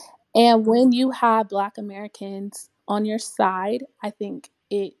 And when you have Black Americans on your side, I think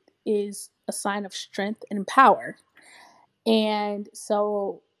it is a sign of strength and power. And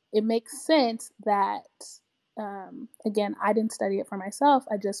so it makes sense that, again, I didn't study it for myself.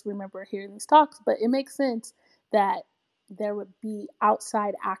 I just remember hearing these talks, but it makes sense that there would be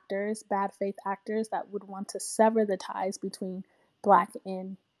outside actors, bad faith actors that would want to sever the ties between Black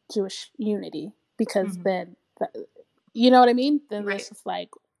and Jewish unity because then, you know what I mean? Then there's just like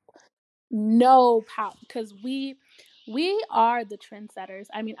no power because we are the trendsetters.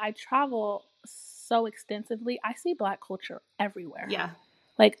 I mean, I travel so extensively. I see Black culture everywhere. Yeah.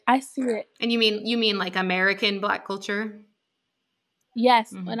 Like I see it. And you mean like American Black culture?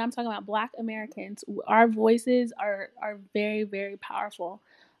 Yes, when I'm talking about Black Americans, our voices are very, very powerful.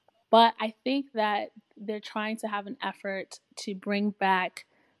 But I think that they're trying to have an effort to bring back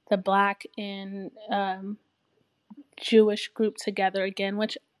the Black and Jewish group together again,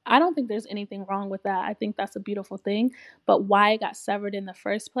 which I don't think there's anything wrong with that. I think that's a beautiful thing. But why it got severed in the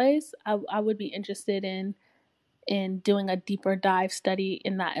first place, I would be interested in doing a deeper dive study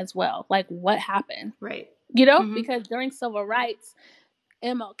in that as well. Like what happened? Right. Because during civil rights,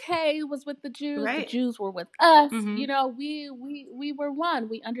 MLK was with the Jews. Right. The Jews were with us. We were one.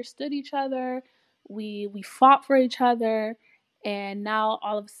 We understood each other. We fought for each other. And now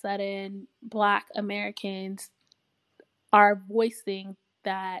all of a sudden, Black Americans are voicing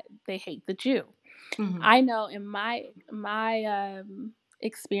that they hate the Jew. I know in my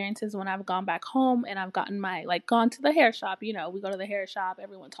experiences when I've gone back home and I've gone to the hair shop. We go to the hair shop.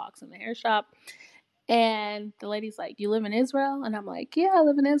 Everyone talks in the hair shop. And the lady's like, "You live in Israel?" And I'm like, "Yeah, I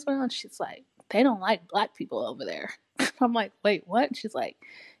live in Israel." And she's like, "They don't like Black people over there." I'm like, "Wait, what?" And she's like,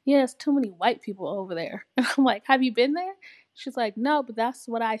 "Yeah, it's too many white people over there." And I'm like, "Have you been there?" She's like, "No, but that's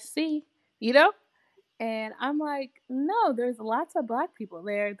what I see, And I'm like, "No, there's lots of Black people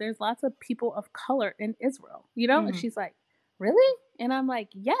there. There's lots of people of color in Israel, And she's like, "Really?" And I'm like,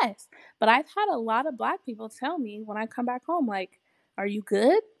 "Yes." But I've had a lot of Black people tell me when I come back home, like, "Are you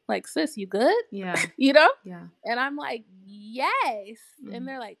good? Like, sis, you good?" Yeah. Yeah. Yeah. And I'm like, "Yes." And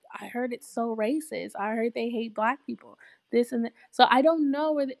they're like, "I heard it's so racist. I heard they hate Black people. This and that." So I don't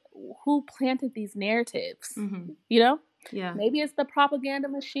know who planted these narratives, Yeah. Maybe it's the propaganda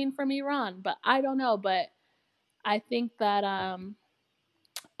machine from Iran, but I don't know. But I think that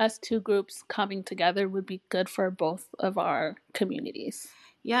us two groups coming together would be good for both of our communities.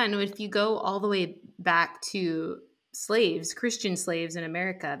 Yeah, and if you go all the way back to slaves, Christian slaves in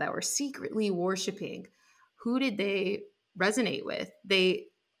America that were secretly worshiping, who did they resonate with? They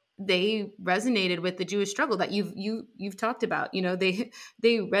resonated with the Jewish struggle that you've talked about. They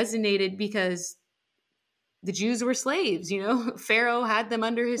resonated because the Jews were slaves. Pharaoh had them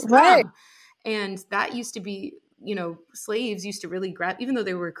under his thumb, Right. and that used to be, slaves used to really grab, even though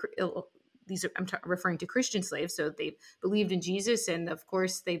they were I'm referring to Christian slaves, so they believed in Jesus, and of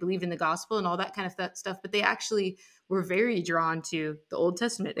course they believed in the gospel and all that kind of stuff, but they actually were very drawn to the Old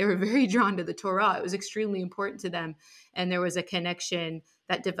Testament. They were very drawn to the Torah. It was extremely important to them, and there was a connection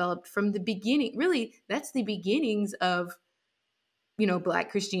that developed from the beginning. Really, that's the beginnings of Black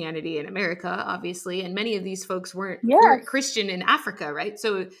Christianity in America, obviously, and many of these folks weren't Christian in Africa, right?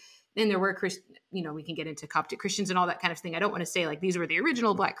 So and there were we can get into Coptic Christians and all that kind of thing. I don't want to say like these were the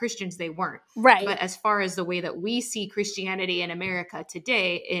original Black Christians. They weren't. Right. But as far as the way that we see Christianity in America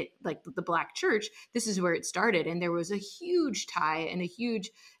today, it like the Black church, this is where it started. And there was a huge tie and a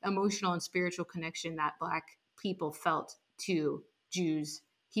huge emotional and spiritual connection that Black people felt to Jews,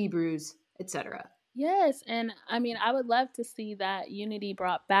 Hebrews, etc. Yes, and I mean, I would love to see that unity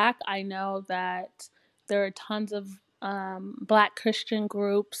brought back. I know that there are tons of Black Christian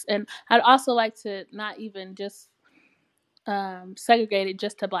groups, and I'd also like to not even just segregate it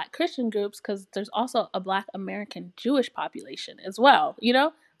just to Black Christian groups, because there's also a Black American Jewish population as well, you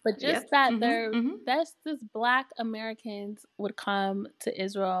know. But just Yep. that that's this Black Americans would come to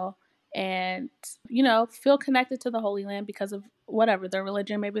Israel and feel connected to the Holy Land because of whatever their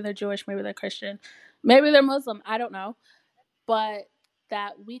religion. Maybe they're Jewish, maybe they're Christian, maybe they're Muslim. I don't know, but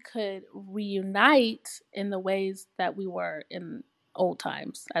that we could reunite in the ways that we were in old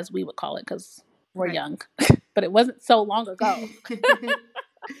times, as we would call it, because we're Right. young. But it wasn't so long ago.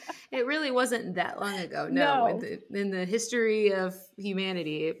 It really wasn't that long ago. No. In the history of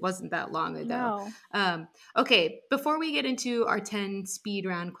humanity, it wasn't that long ago. No. Okay, before we get into our 10 speed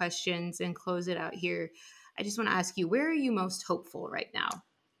round questions and close it out here, I just want to ask you, where are you most hopeful right now?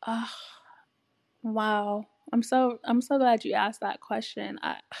 Wow. I'm so glad you asked that question.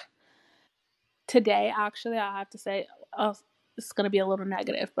 Today, actually, I have to say, it's going to be a little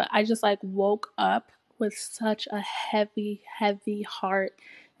negative, but I just like woke up with such a heavy, heavy heart,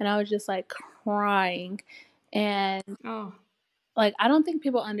 and I was just like crying. And like, I don't think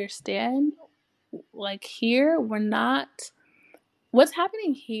people understand, like, here, what's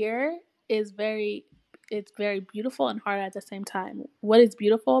happening here is it's very beautiful and hard at the same time. What is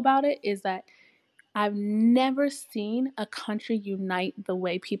beautiful about it is that I've never seen a country unite the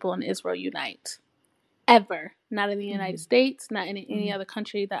way people in Israel unite. Ever. Not in the United States, not in any other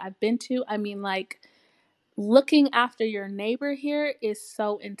country that I've been to. I mean, like, looking after your neighbor here is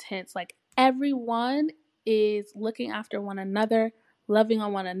so intense. Like, everyone is looking after one another, loving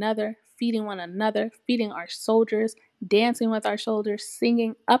on one another, feeding our soldiers, dancing with our soldiers,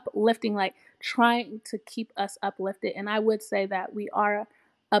 singing, uplifting, like trying to keep us uplifted. And I would say that we are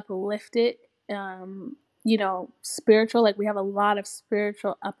uplifted, spiritual. Like, we have a lot of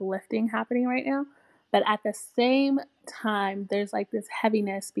spiritual uplifting happening right now. But at the same time, there's like this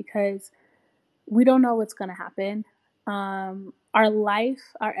heaviness because we don't know what's going to happen. Our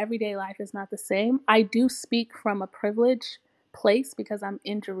everyday life is not the same. I do speak from a privileged place because I'm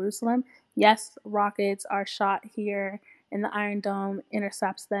in Jerusalem. Yes, rockets are shot here and the Iron Dome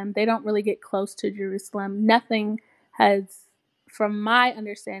intercepts them. They don't really get close to Jerusalem. Nothing has, from my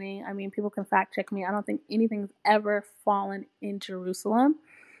understanding, I mean, people can fact check me, I don't think anything's ever fallen in Jerusalem.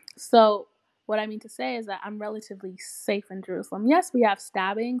 So what I mean to say is that I'm relatively safe in Jerusalem. Yes, we have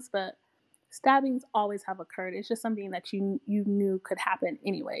stabbings, but stabbings always have occurred. It's just something that you knew could happen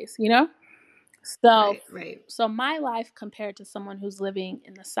anyways, you know? So, right. So my life compared to someone who's living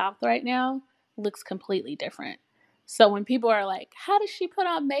in the South right now looks completely different. So when people are like, how does she put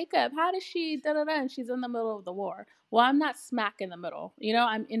on makeup? How does she da-da-da? And she's in the middle of the war. Well, I'm not smack in the middle. You know,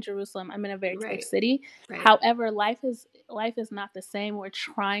 I'm in Jerusalem. I'm in a very safe city. Right. However, life is not the same. We're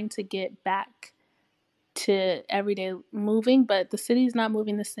trying to get back to everyday moving, but the city's not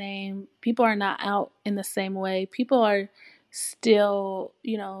moving the same. People are not out in the same way. People are still,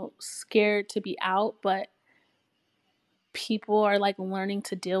 scared to be out, but people are like learning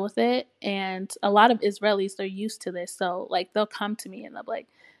to deal with it. And a lot of Israelis, they're used to this. So like they'll come to me and they'll be like,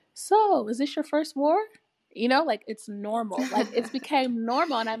 so is this your first war? Like it's normal. Like it's became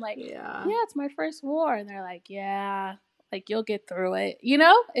normal. And I'm like, yeah, it's my first war. And they're like, yeah, like you'll get through it.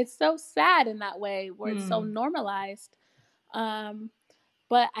 It's so sad in that way where it's so normalized.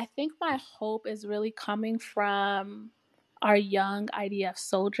 But I think my hope is really coming from our young IDF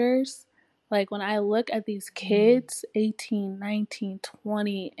soldiers. Like when I look at these kids, 18, 19,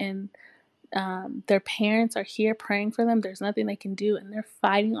 20, and their parents are here praying for them. There's nothing they can do, and they're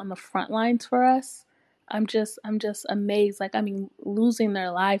fighting on the front lines for us. I'm just amazed. Like, I mean, losing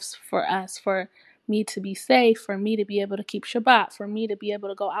their lives for us, for me to be safe, for me to be able to keep Shabbat, for me to be able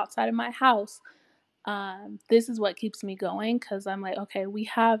to go outside of my house. This is what keeps me going because I'm like, okay, we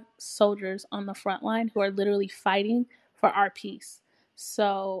have soldiers on the front line who are literally fighting for our peace.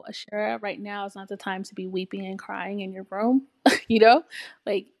 So, Ashira, right now is not the time to be weeping and crying in your room,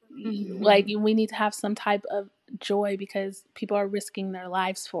 like we need to have some type of joy because people are risking their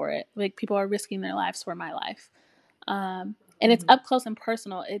lives for it. Like people are risking their lives for my life. And it's up close and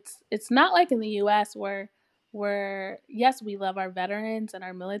personal. It's not like in the US where yes, we love our veterans and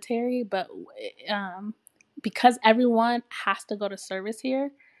our military, but because everyone has to go to service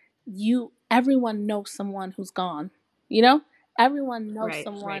here, everyone knows someone who's gone, you know? Everyone knows Right,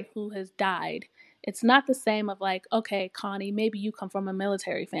 someone right. who has died. It's not the same of like, okay, Connie, maybe you come from a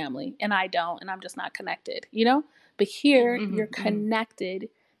military family and I don't, and I'm just not connected, you know? But here you're connected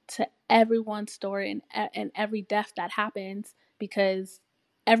to everyone's story and every death that happens because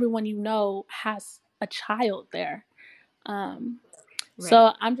everyone you know has a child there. So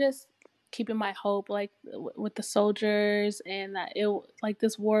Right. I'm just keeping my hope, like with the soldiers, and that like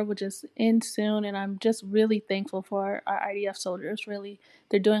this war would just end soon. And I'm just really thankful for our IDF soldiers. Really,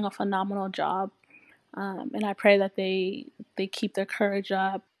 they're doing a phenomenal job, and I pray that they keep their courage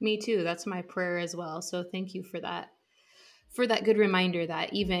up. Me too. That's my prayer as well. So thank you for that good reminder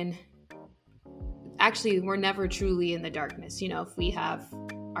that even actually we're never truly in the darkness. You know, if we have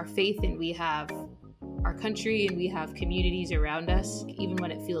our faith and we have our country and we have communities around us, even when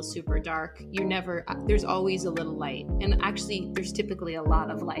it feels super dark, there's always a little light. And actually, there's typically a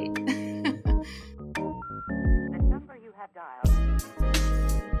lot of light. The number you have dialed.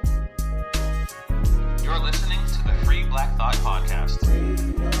 You're listening to the Free Black Thought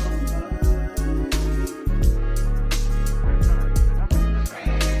Podcast.